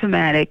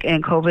asymptomatic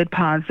and COVID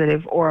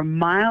positive or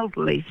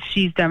mildly,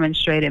 she's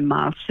demonstrated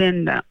mild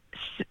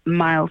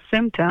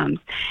symptoms,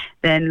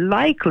 then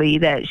likely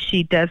that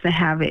she doesn't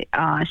have it,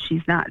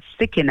 she's not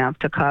sick enough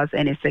to cause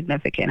any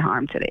significant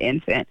harm to the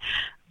infant,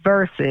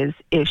 versus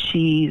if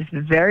she's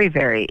very,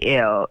 very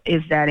ill,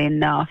 is that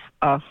enough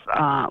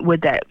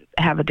would that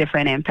have a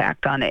different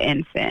impact on the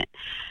infant?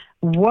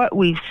 What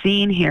we've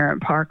seen here at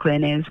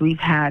Parkland is we've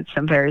had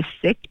some very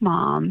sick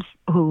moms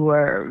who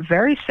were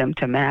very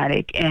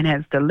symptomatic and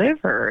has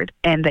delivered,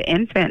 and the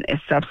infant is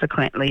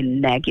subsequently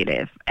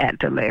negative at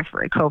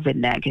delivery, COVID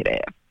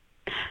negative.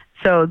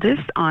 So this,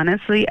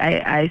 honestly,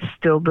 I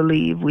still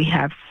believe we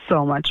have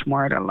so much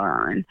more to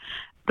learn.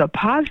 The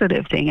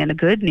positive thing and the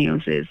good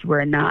news is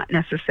we're not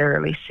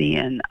necessarily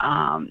seeing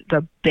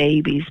the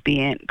babies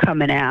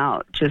coming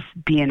out just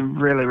being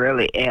really,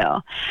 really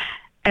ill.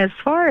 As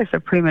far as a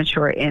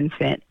premature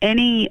infant,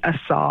 any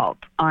assault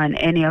on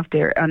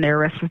their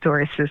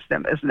respiratory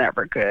system is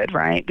never good,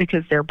 right?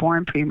 Because they're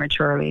born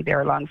prematurely,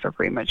 their lungs are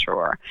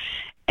premature.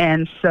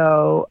 And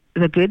so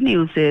the good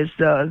news is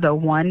the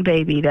one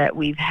baby that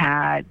we've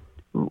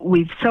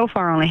so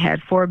far only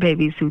had 4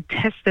 babies who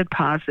tested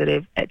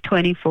positive at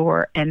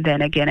 24 and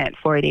then again at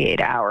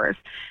 48 hours.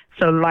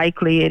 So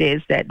likely it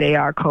is that they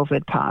are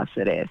COVID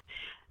positive.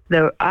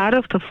 Out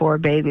of the 4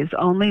 babies,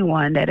 only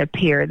one that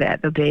appeared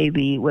that the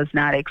baby was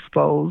not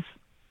exposed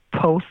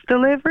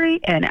post-delivery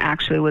and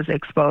actually was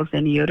exposed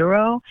in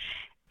utero.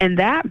 And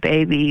that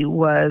baby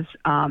was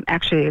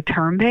actually a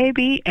term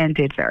baby and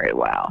did very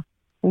well.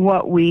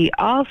 What we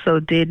also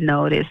did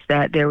notice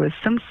that there was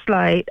some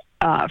slight,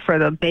 for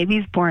the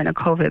babies born to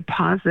COVID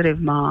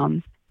positive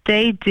moms,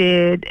 they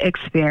did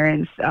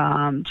experience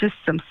just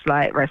some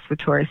slight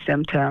respiratory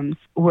symptoms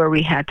where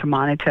we had to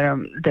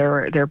monitor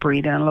their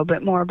breathing a little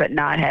bit more, but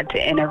not had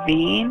to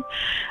intervene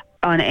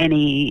on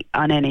any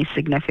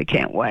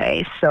significant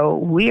way. So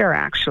we are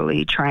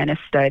actually trying to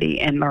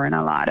study and learn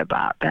a lot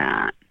about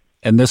that.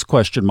 And this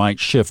question might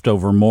shift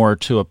over more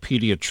to a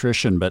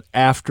pediatrician, but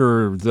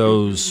after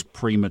those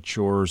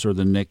prematures or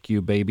the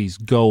NICU babies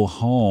go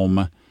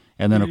home,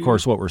 and then, of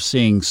course, what we're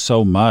seeing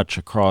so much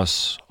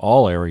across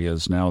all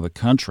areas now of the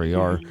country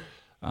are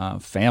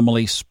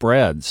family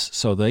spreads.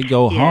 So they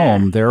go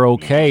home, they're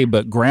okay,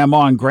 but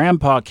grandma and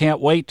grandpa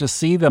can't wait to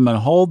see them and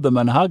hold them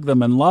and hug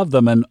them and love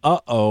them, and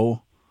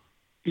what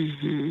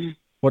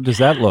does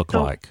that look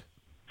like?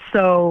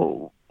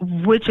 So,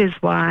 which is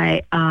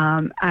why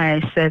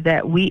I said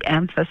that we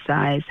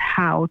emphasize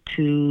how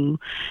to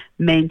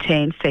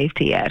maintain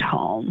safety at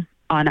home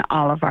on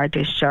all of our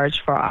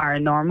discharge for our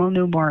normal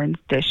newborn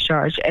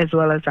discharge as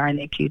well as our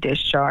NICU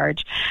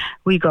discharge.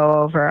 We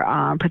go over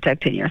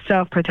protecting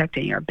yourself,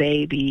 protecting your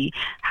baby,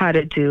 how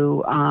to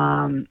do,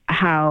 how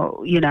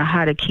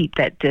to keep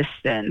that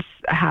distance,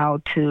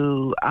 how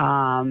to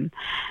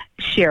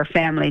share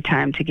family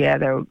time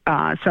together,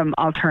 some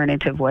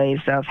alternative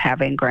ways of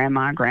having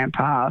grandma and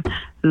grandpa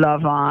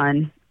love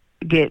on,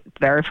 get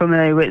very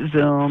familiar with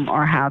Zoom,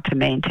 or how to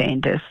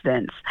maintain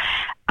distance.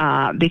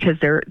 Because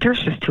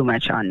there's just too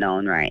much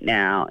unknown right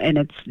now, and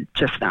it's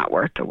just not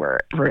worth the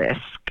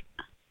risk.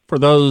 For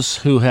those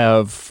who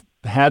have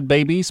had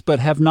babies but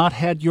have not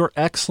had your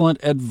excellent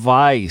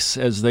advice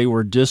as they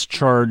were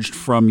discharged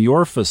from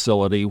your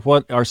facility,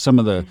 what are some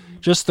of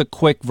just the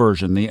quick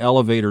version, the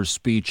elevator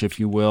speech, if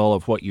you will,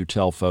 of what you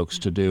tell folks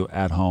to do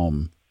at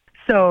home?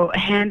 So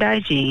hand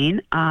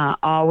hygiene,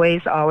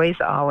 always, always,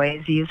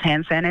 always use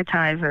hand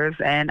sanitizers,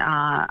 and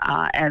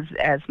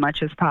as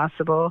much as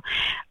possible.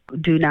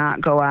 Do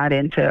not go out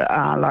into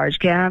large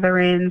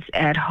gatherings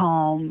at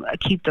home.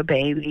 Keep the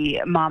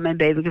baby, mom and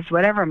baby, because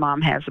whatever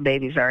mom has, the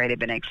baby's already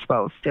been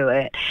exposed to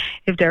it.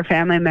 If there are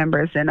family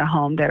members in the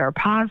home that are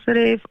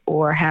positive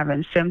or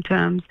having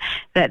symptoms,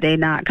 that they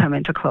not come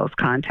into close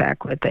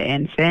contact with the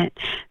infant.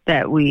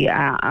 That we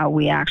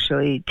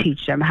actually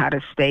teach them how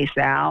to space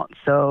out.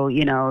 So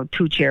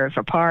 2 chairs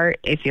apart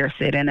if you're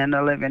sitting in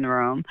the living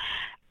room.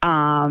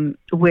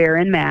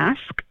 Wearing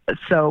mask.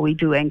 So we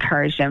do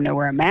encourage them to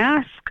wear a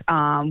mask.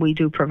 We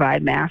do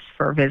provide masks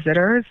for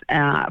visitors,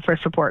 for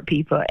support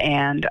people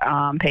and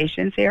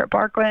patients here at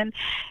Parkland.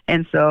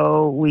 And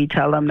so we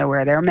tell them to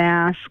wear their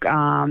mask.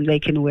 They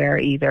can wear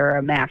either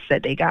a mask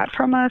that they got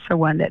from us or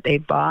one that they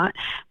bought,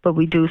 but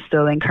we do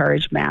still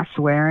encourage mask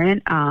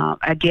wearing.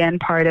 Again,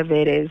 part of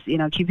it is,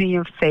 keeping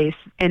your face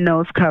and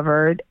nose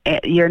covered,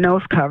 your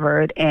nose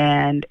covered,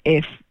 and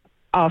if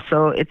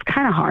also, it's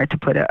kind of hard to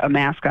put a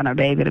mask on a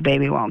baby. The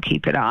baby won't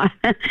keep it on.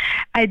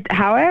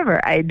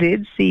 However, I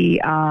did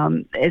see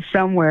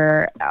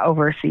somewhere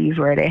overseas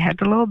where they had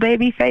the little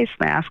baby face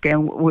mask,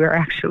 and we're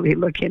actually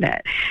looking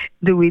at,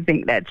 do we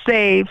think that's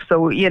safe?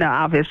 So,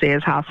 obviously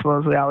as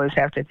hospitals, we always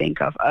have to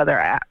think of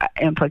other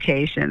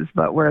implications,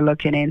 but we're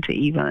looking into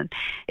even,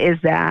 is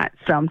that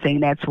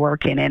something that's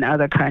working in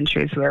other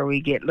countries where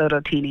we get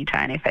little teeny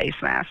tiny face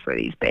masks for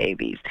these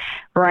babies?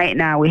 Right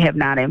now, we have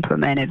not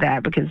implemented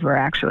that because we're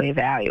actually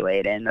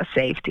evaluating the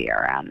safety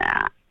around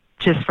that,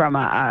 just from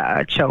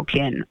a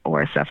choking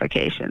or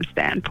suffocation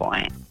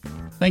standpoint.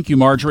 Thank you,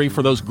 Marjorie,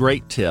 for those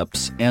great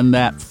tips. And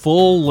that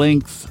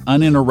full-length,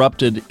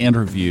 uninterrupted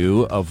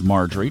interview of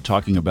Marjorie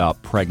talking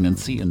about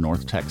pregnancy in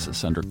North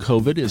Texas under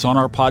COVID is on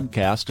our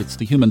podcast. It's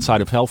The Human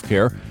Side of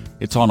Healthcare.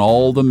 It's on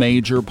all the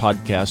major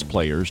podcast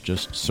players.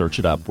 Just search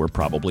it up. We're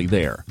probably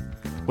there.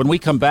 When we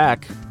come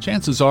back,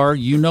 chances are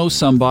you know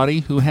somebody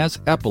who has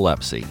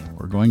epilepsy.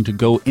 We're going to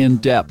go in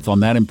depth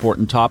on that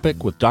important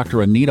topic with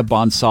Dr. Anita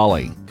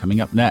Bhansali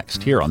coming up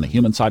next here on The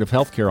Human Side of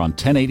Healthcare on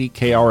 1080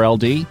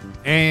 KRLD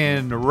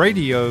and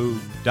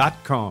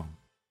radio.com.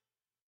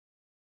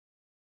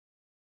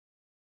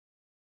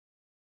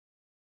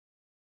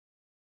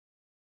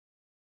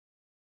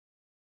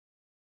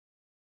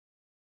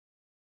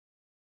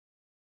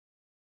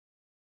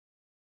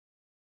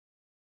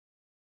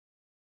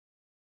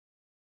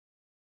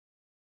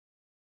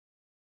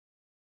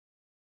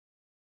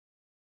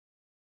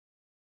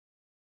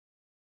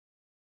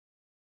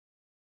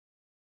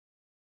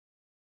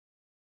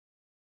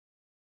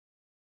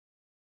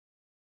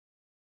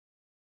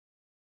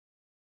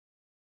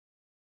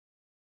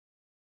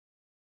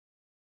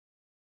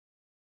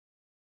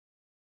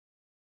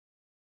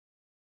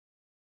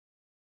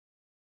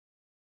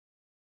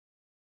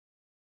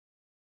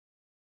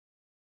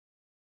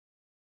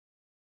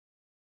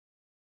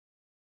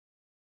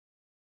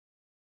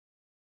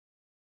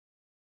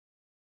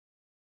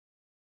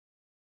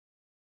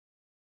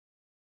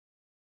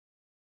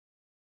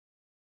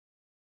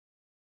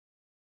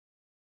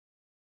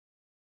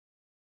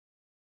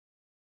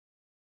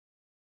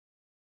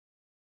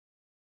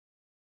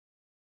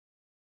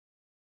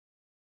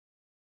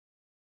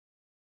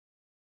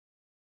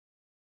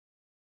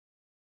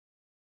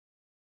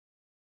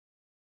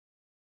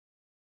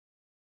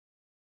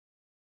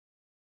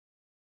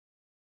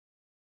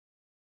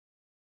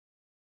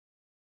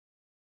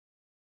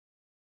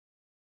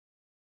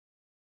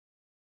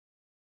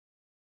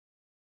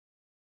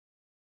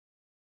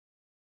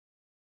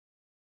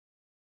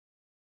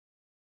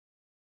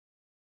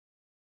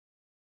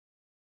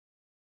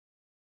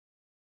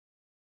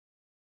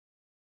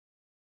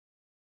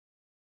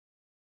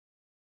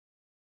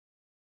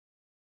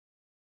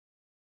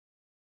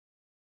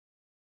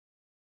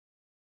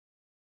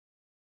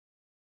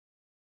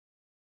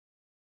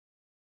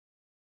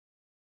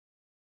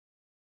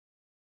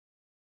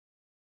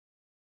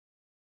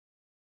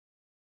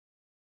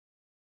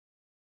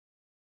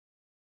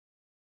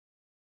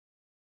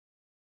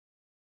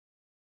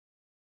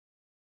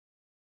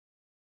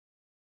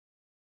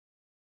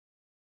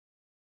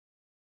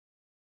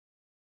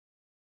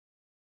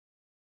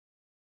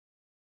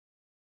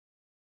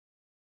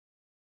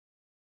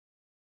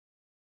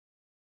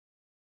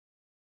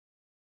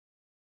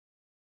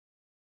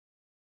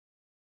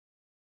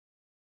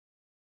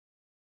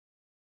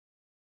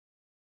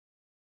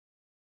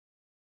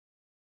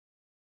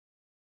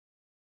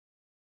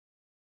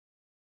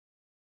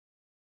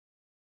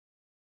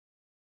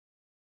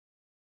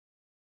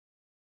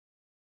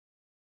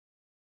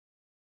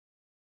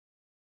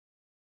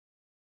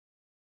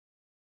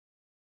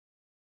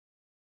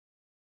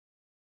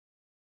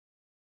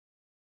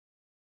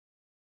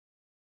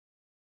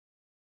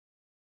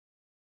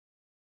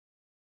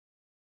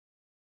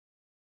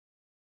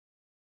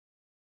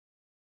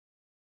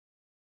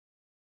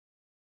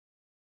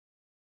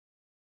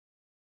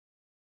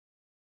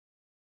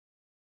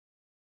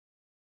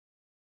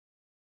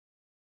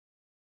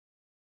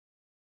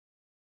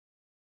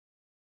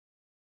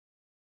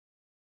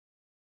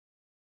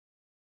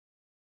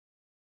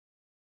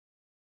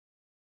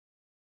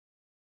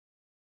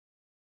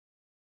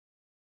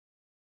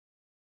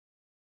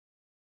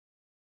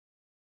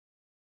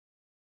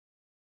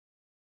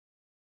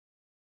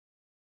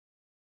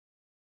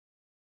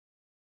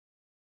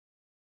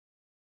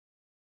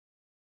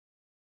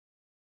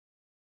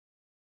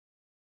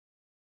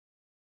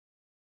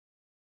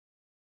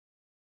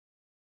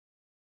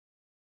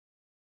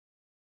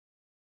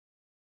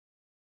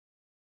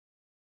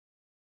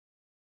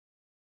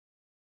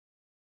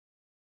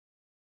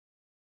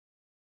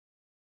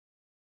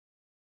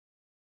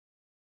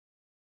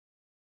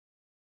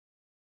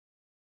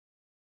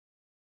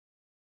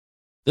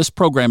 This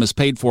program is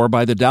paid for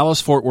by the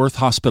Dallas-Fort Worth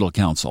Hospital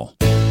Council.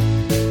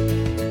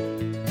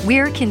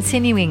 We're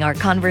continuing our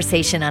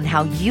conversation on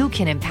how you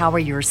can empower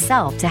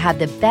yourself to have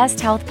the best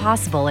health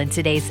possible in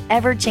today's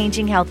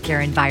ever-changing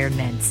healthcare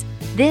environments.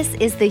 This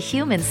is the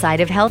human side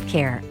of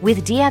healthcare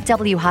with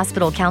DFW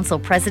Hospital Council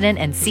President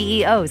and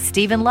CEO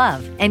Stephen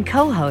Love and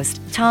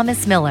co-host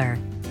Thomas Miller.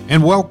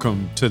 And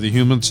welcome to the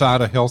human side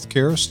of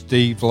healthcare.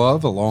 Steve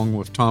Love along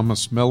with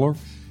Thomas Miller.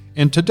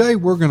 And today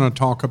we're going to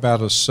talk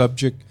about a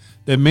subject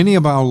that many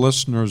of our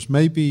listeners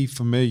may be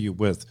familiar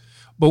with,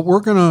 but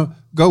we're going to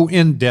go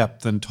in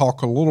depth and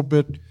talk a little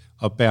bit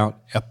about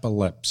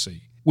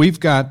epilepsy. We've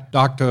got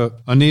Dr.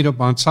 Anita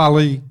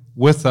Bhansali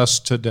with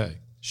us today.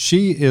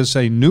 She is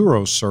a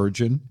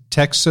neurosurgeon,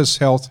 Texas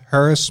Health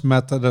Harris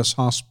Methodist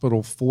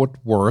Hospital, Fort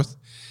Worth.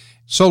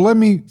 So let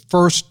me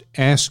first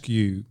ask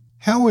you,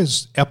 how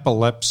is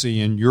epilepsy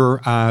in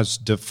your eyes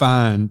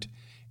defined,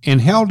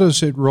 and how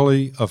does it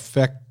really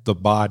affect the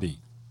body?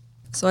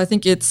 So I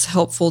think it's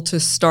helpful to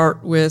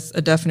start with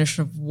a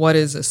definition of what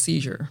is a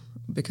seizure,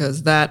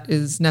 because that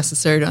is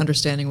necessary to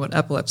understanding what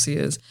epilepsy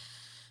is.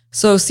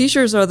 So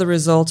seizures are the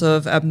result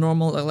of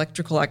abnormal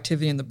electrical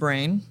activity in the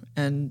brain,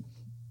 and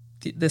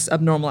this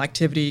abnormal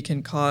activity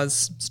can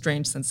cause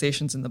strange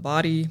sensations in the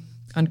body,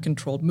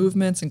 uncontrolled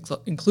movements,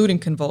 including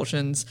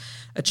convulsions,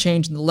 a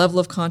change in the level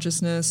of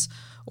consciousness,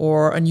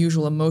 or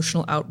unusual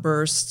emotional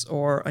outbursts,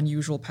 or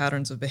unusual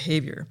patterns of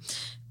behavior.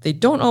 They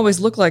don't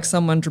always look like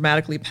someone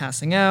dramatically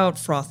passing out,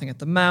 frothing at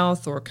the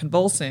mouth, or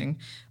convulsing.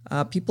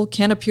 People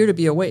can appear to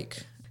be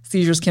awake.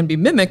 Seizures can be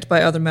mimicked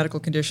by other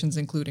medical conditions,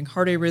 including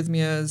heart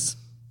arrhythmias,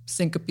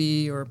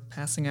 syncope, or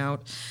passing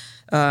out,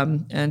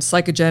 and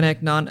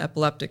psychogenic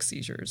non-epileptic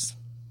seizures.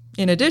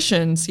 In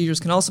addition, seizures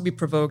can also be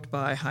provoked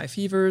by high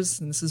fevers,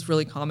 and this is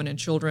really common in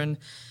children,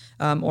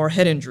 or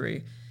head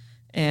injury.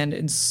 And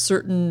in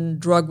certain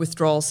drug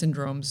withdrawal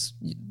syndromes,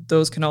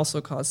 those can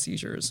also cause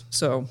seizures.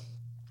 So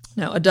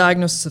now, a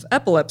diagnosis of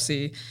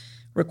epilepsy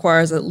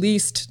requires at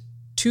least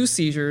 2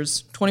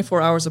 seizures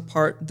 24 hours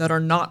apart that are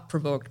not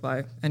provoked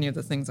by any of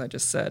the things I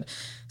just said.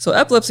 So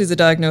epilepsy is a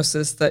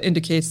diagnosis that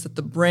indicates that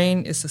the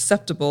brain is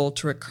susceptible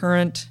to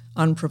recurrent,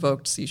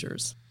 unprovoked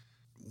seizures.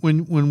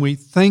 When we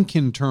think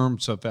in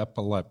terms of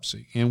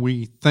epilepsy and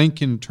we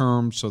think in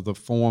terms of the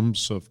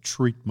forms of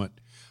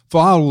treatment, for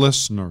our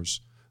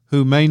listeners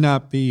who may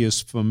not be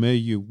as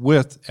familiar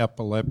with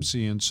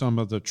epilepsy and some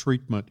of the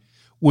treatment,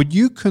 would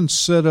you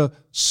consider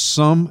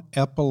some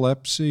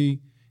epilepsy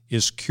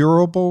is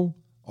curable,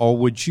 or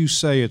would you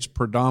say it's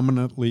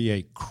predominantly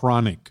a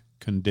chronic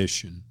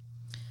condition?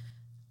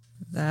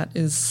 That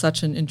is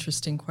such an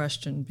interesting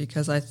question,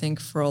 because I think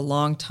for a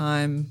long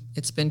time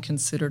it's been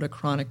considered a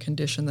chronic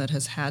condition that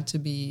has had to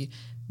be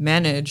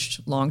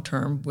managed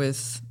long-term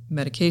with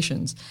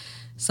medications.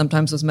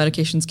 Sometimes those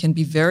medications can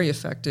be very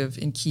effective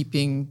in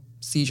keeping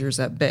seizures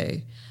at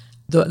bay.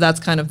 That's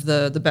kind of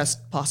the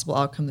best possible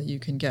outcome that you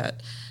can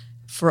get.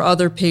 For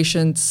other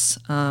patients,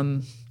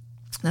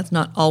 that's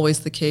not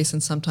always the case,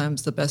 and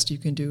sometimes the best you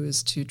can do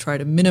is to try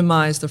to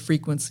minimize the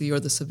frequency or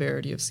the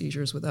severity of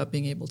seizures without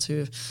being able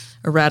to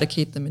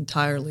eradicate them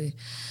entirely.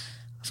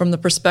 From the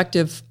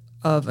perspective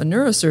of a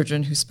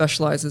neurosurgeon who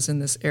specializes in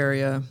this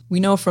area, we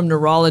know from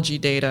neurology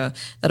data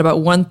that about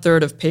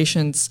 1/3 of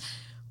patients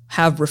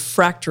have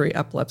refractory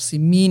epilepsy,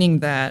 meaning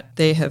that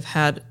they have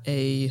had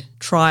a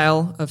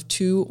trial of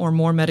 2 or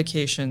more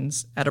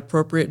medications at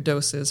appropriate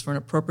doses for an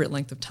appropriate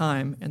length of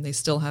time, and they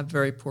still have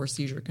very poor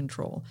seizure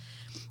control.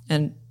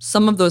 And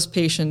some of those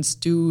patients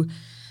do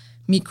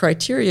meet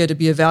criteria to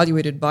be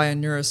evaluated by a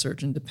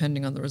neurosurgeon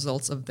depending on the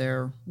results of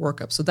their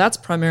workup. So that's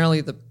primarily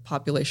the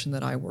population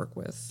that I work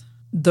with.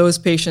 Those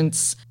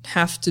patients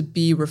have to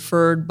be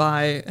referred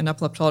by an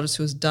epileptologist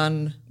who has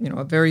done,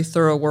 a very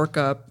thorough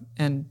workup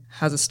and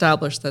has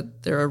established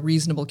that they're a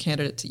reasonable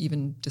candidate to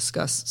even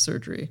discuss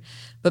surgery.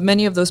 But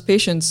many of those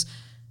patients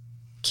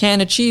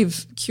can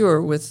achieve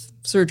cure with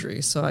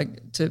surgery. So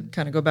to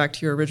kind of go back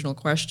to your original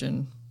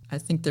question, I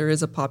think there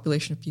is a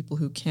population of people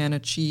who can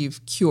achieve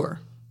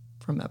cure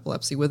from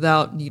epilepsy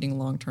without needing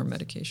long-term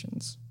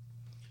medications.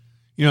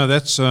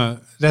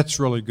 That's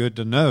really good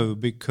to know,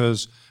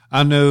 because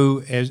I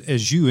know,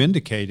 as you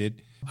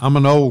indicated, I'm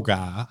an old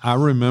guy. I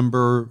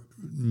remember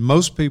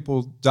most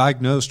people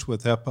diagnosed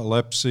with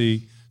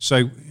epilepsy,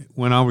 say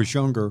when I was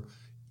younger,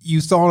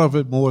 you thought of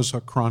it more as a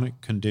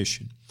chronic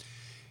condition.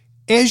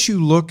 As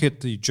you look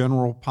at the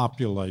general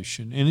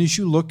population and as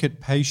you look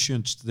at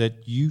patients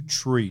that you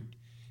treat,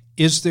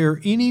 is there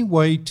any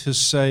way to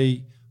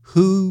say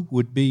who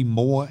would be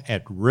more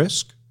at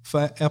risk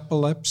for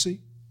epilepsy?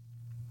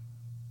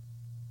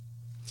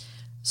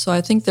 So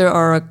I think there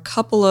are a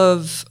couple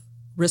of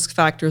risk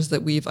factors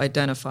that we've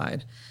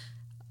identified.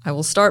 I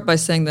will start by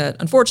saying that,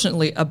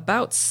 unfortunately,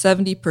 about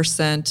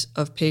 70%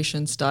 of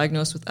patients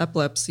diagnosed with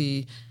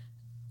epilepsy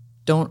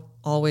don't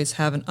always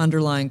have an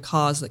underlying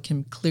cause that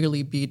can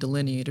clearly be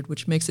delineated,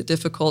 which makes it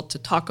difficult to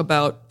talk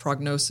about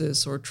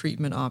prognosis or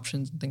treatment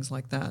options and things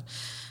like that.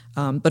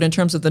 But in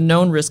terms of the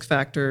known risk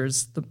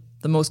factors,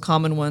 the most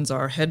common ones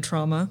are head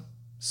trauma,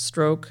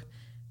 stroke,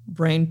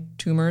 brain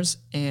tumors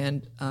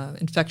and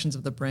infections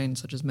of the brain,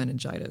 such as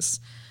meningitis.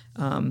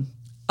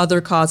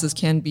 Other causes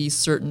can be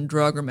certain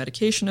drug or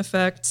medication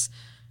effects,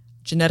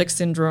 genetic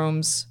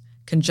syndromes,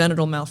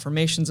 congenital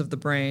malformations of the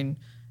brain,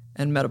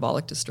 and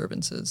metabolic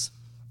disturbances.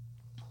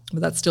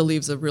 But that still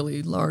leaves a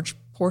really large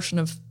portion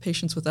of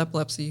patients with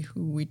epilepsy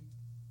who we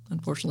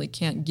unfortunately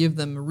can't give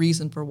them a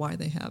reason for why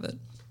they have it.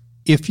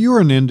 If you're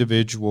an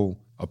individual,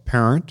 a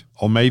parent,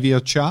 or maybe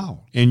a child,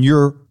 and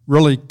you're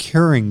really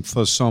caring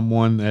for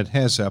someone that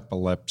has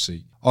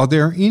epilepsy, are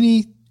there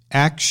any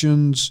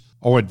actions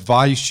or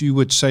advice you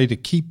would say to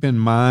keep in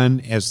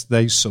mind as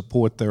they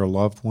support their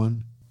loved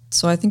one?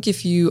 So I think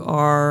if you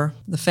are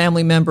the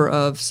family member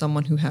of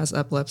someone who has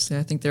epilepsy,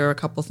 I think there are a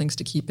couple things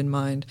to keep in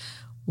mind.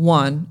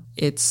 One,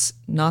 it's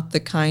not the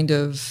kind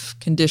of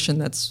condition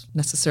that's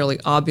necessarily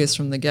obvious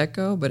from the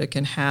get-go, but it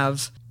can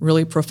have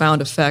really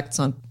profound effects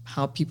on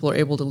how people are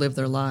able to live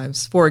their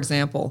lives. For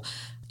example,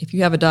 if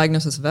you have a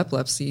diagnosis of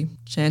epilepsy,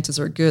 chances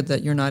are good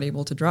that you're not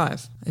able to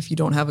drive. If you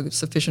don't have a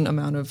sufficient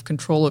amount of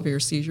control over your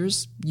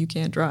seizures, you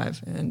can't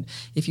drive. And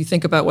if you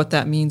think about what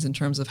that means in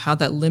terms of how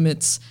that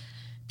limits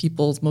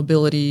people's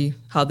mobility,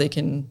 how they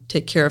can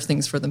take care of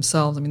things for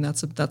themselves, I mean,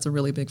 that's a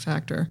really big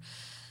factor.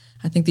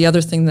 I think the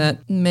other thing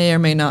that may or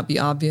may not be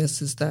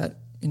obvious is that,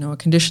 a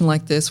condition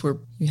like this where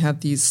you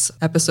have these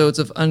episodes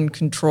of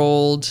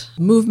uncontrolled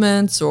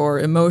movements or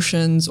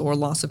emotions or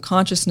loss of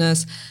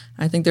consciousness,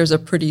 I think there's a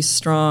pretty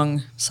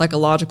strong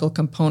psychological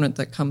component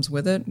that comes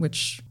with it,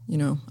 which,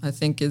 I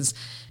think is,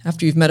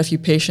 after you've met a few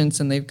patients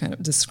and they've kind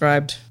of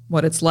described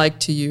what it's like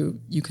to you,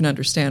 you can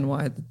understand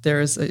why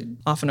there is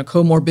often a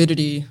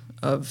comorbidity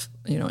of,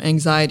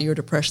 anxiety or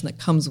depression that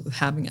comes with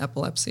having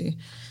epilepsy.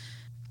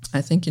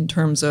 I think in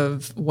terms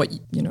of what,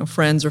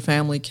 friends or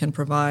family can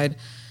provide,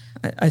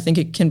 I think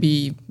it can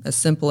be as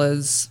simple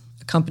as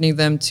accompanying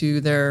them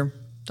to their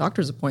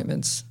doctor's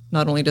appointments.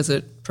 Not only does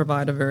it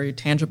provide a very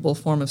tangible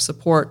form of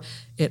support,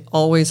 it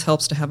always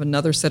helps to have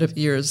another set of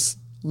ears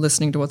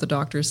listening to what the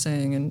doctor is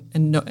saying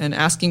and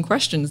asking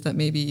questions that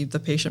maybe the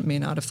patient may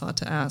not have thought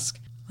to ask.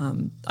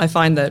 I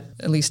find that,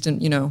 at least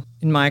in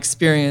my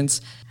experience,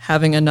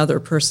 having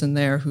another person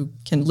there who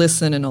can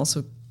listen and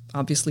also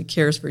obviously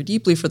cares very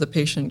deeply for the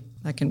patient,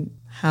 that can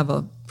have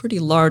a pretty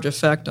large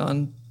effect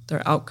on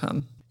their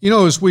outcome.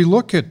 As we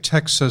look at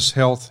Texas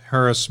Health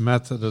Harris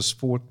Methodist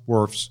Fort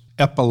Worth's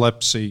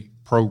epilepsy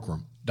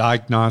program,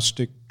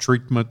 diagnostic,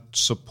 treatment,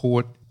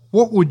 support,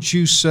 what would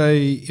you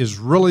say is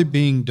really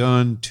being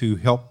done to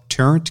help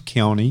Tarrant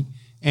County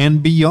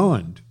and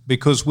beyond?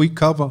 Because we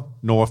cover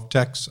North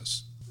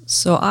Texas.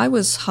 So I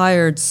was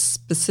hired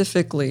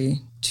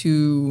specifically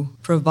to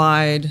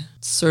provide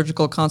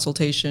surgical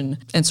consultation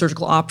and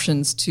surgical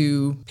options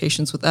to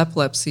patients with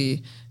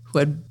epilepsy who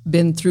had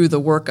been through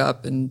the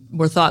workup and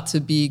were thought to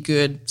be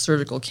good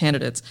surgical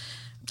candidates.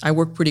 I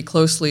work pretty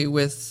closely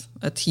with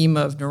a team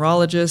of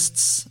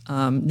neurologists,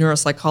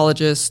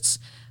 neuropsychologists,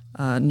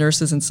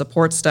 nurses, and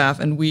support staff,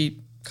 and we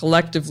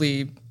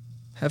collectively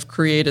have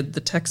created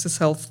the Texas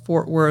Health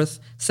Fort Worth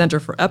Center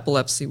for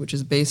Epilepsy, which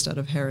is based out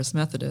of Harris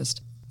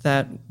Methodist,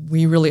 that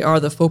we really are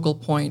the focal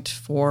point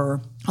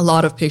for a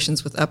lot of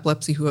patients with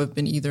epilepsy who have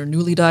been either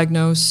newly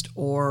diagnosed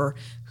or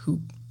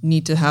who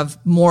need to have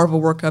more of a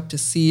workup to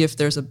see if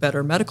there's a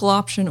better medical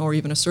option or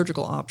even a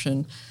surgical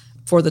option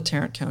for the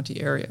Tarrant County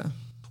area.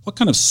 What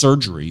kind of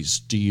surgeries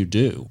do you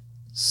do?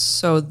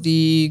 So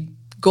the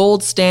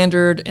gold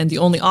standard and the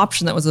only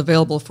option that was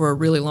available for a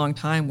really long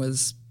time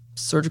was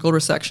surgical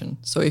resection.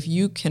 So if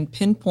you can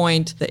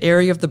pinpoint the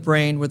area of the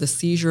brain where the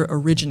seizure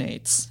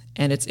originates,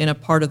 and it's in a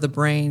part of the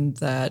brain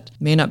that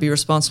may not be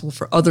responsible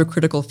for other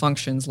critical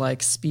functions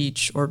like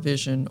speech or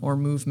vision or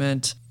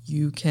movement,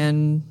 you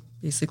can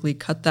basically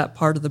cut that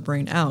part of the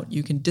brain out.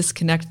 You can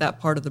disconnect that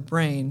part of the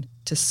brain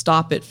to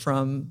stop it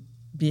from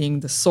being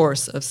the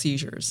source of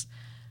seizures.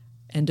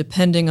 And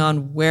depending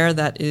on where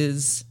that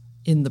is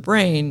in the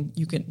brain,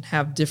 you can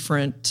have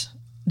different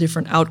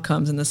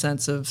outcomes in the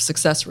sense of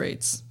success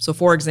rates. So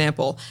for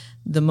example,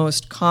 the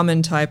most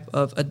common type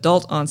of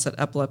adult onset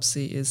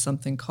epilepsy is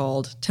something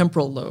called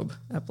temporal lobe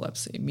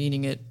epilepsy,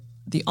 meaning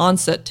the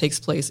onset takes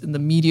place in the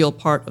medial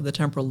part of the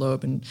temporal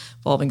lobe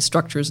involving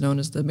structures known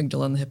as the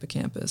amygdala and the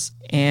hippocampus.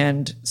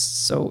 And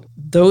so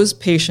those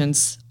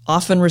patients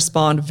often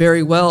respond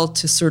very well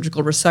to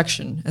surgical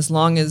resection as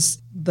long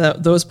as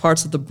those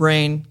parts of the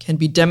brain can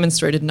be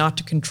demonstrated not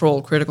to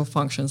control critical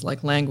functions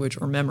like language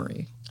or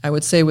memory. I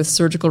would say with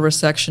surgical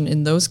resection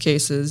in those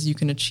cases, you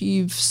can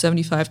achieve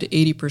 75 to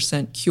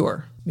 80%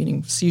 cure,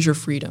 meaning seizure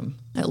freedom,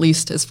 at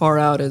least as far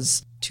out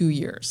as 2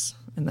 years.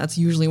 And that's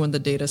usually when the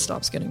data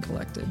stops getting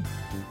collected.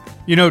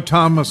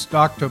 Thomas,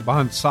 Dr.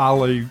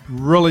 Bhansali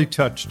really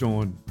touched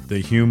on the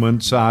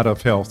human side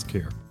of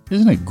healthcare.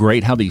 Isn't it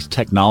great how these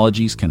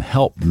technologies can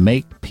help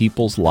make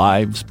people's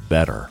lives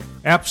better?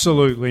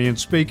 Absolutely. And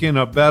speaking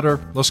of better,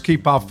 let's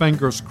keep our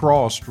fingers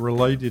crossed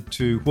related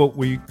to what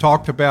we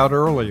talked about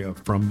earlier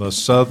from the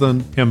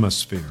Southern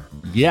Hemisphere.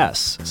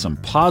 Yes, some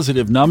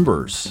positive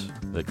numbers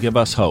that give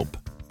us hope.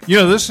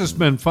 This has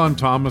been fun,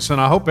 Thomas, and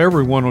I hope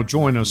everyone will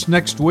join us.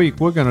 Next week,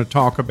 we're going to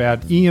talk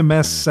about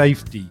EMS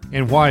safety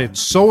and why it's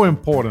so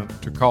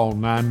important to call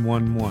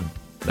 911.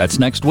 That's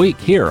next week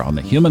here on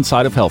the Human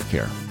Side of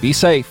Healthcare. Be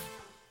safe.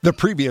 The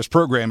previous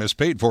program is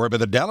paid for by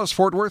the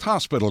Dallas-Fort Worth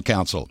Hospital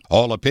Council.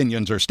 All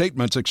opinions or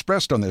statements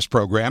expressed on this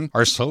program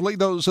are solely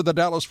those of the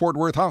Dallas-Fort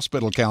Worth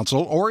Hospital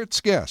Council or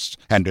its guests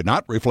and do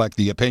not reflect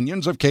the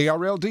opinions of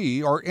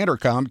KRLD or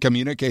Intercom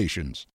Communications.